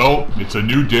say. Well, it's a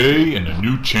new day and a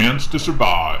new chance to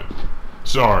survive.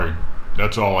 Sorry,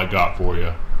 that's all I got for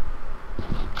you.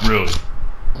 Really.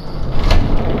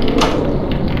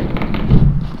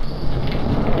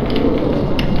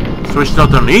 Switched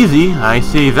out on easy, I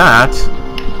see that.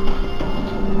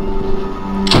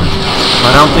 But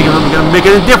I don't think it's gonna make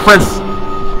any difference.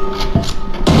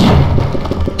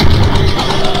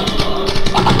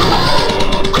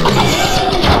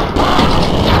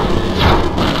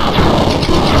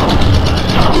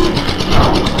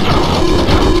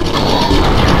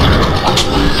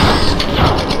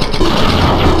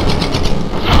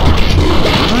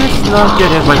 Not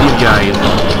get hit by these guys.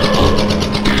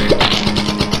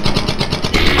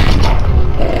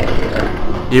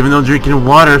 Even though drinking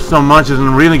water so much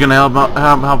isn't really gonna help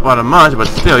out much, but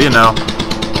still,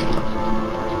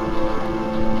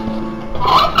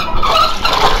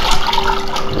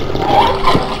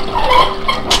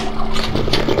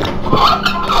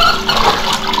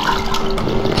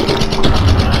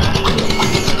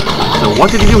 So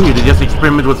what did he do here? Did he just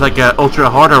experiment with like a ultra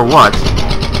hard or what?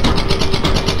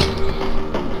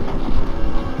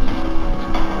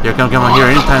 They're gonna come out here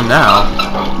anytime now.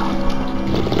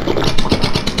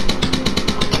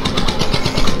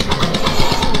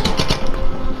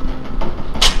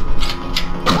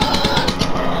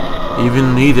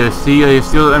 Even either see,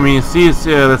 it's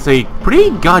let's say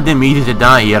pretty goddamn easy to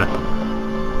die here.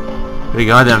 Pretty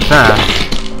goddamn fast.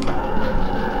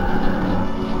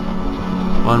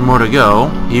 One more to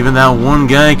go. Even that one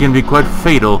guy can be quite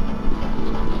fatal.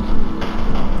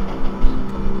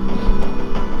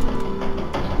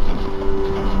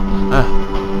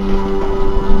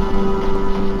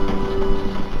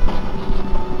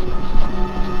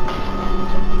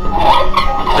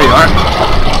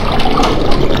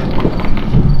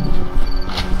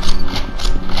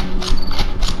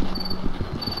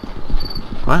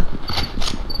 What?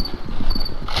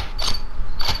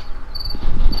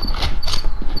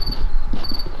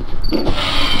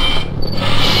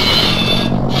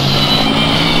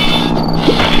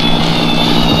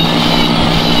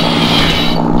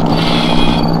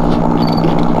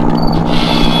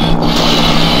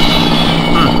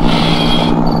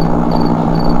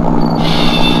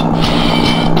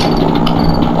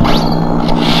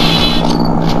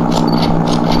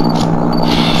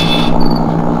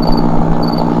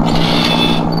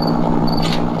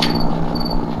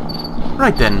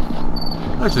 Right then.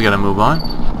 I just gotta move on.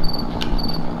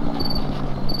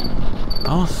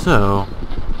 Also,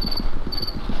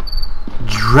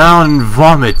 drown and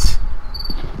vomit.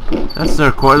 Those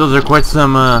are quite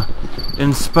some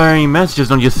inspiring messages,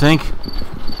 don't you think?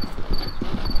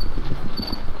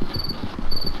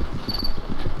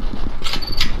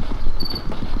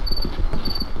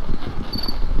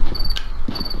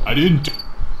 I didn't.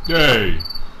 Hey,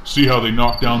 see how they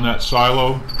knocked down that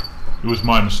silo? It was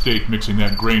my mistake mixing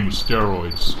that grain with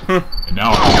steroids. And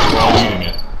now I'm all eating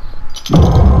it.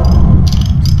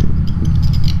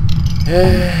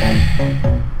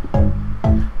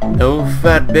 No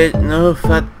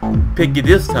fat piggy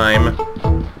this time.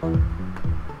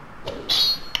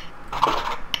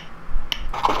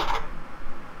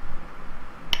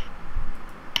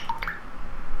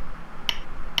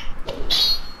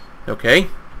 Okay.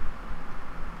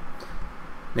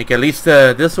 Make at least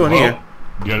this one here.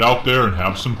 Get out there and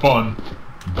have some fun.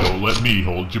 Don't let me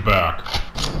hold you back.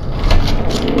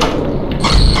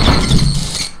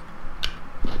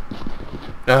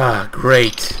 Ah,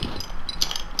 great.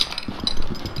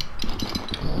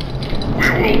 We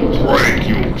will break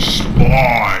your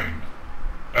spine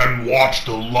and watch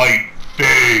the light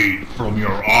fade from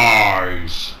your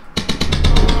eyes.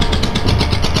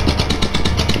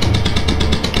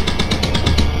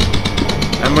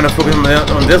 I'm gonna focus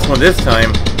on this one this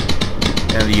time,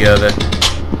 and the other.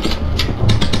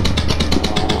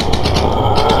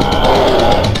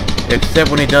 Except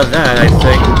when he does that, I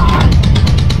think.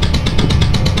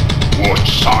 What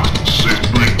sagt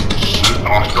Sigmund sit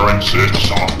after and sit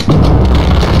some?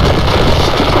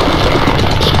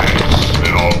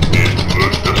 Sit up in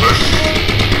the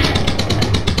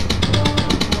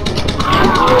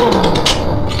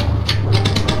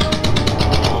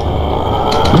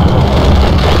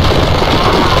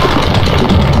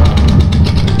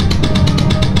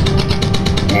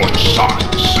What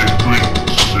sagt Sigmund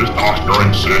sit after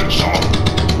and sit some?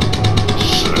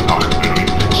 Sit after and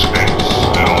sit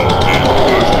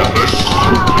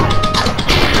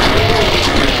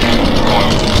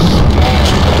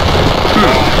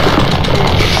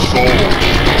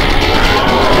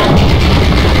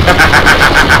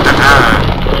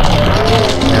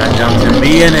Now down to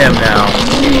me and him now.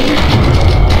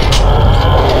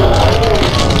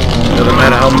 Doesn't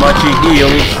matter how much he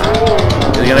heals,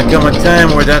 there's gonna come a time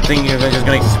where that thing is just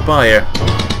gonna expire.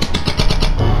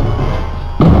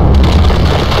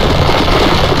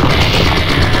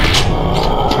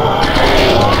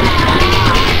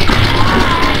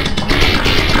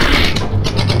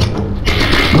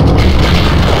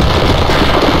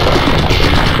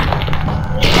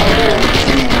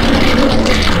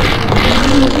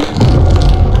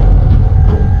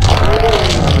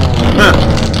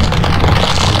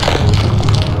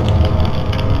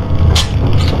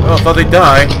 I thought they'd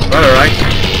die, but alright.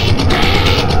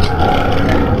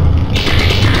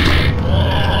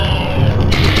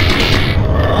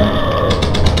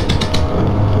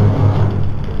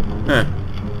 Huh.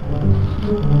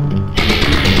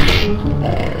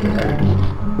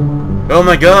 Oh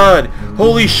my god!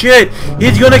 Holy shit!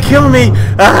 He's gonna kill me!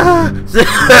 Ah!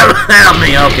 Help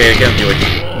me! Okay, I can't do it.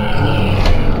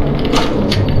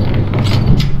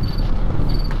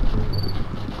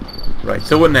 Right,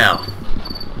 so what now?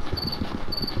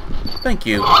 Thank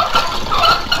you.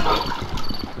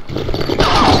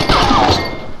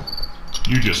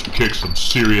 You just kicked some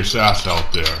serious ass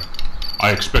out there.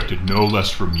 I expected no less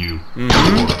from you.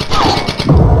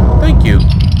 Thank you.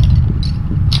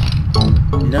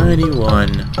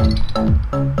 91.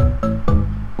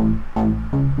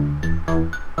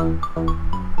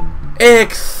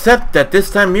 Except that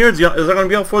this time Mirrors is not going to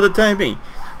be out for the time being.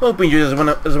 Hoping you as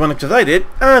much as I did,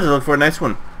 and I'll look for a next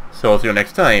one. So I'll see you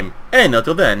next time, and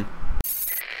until then.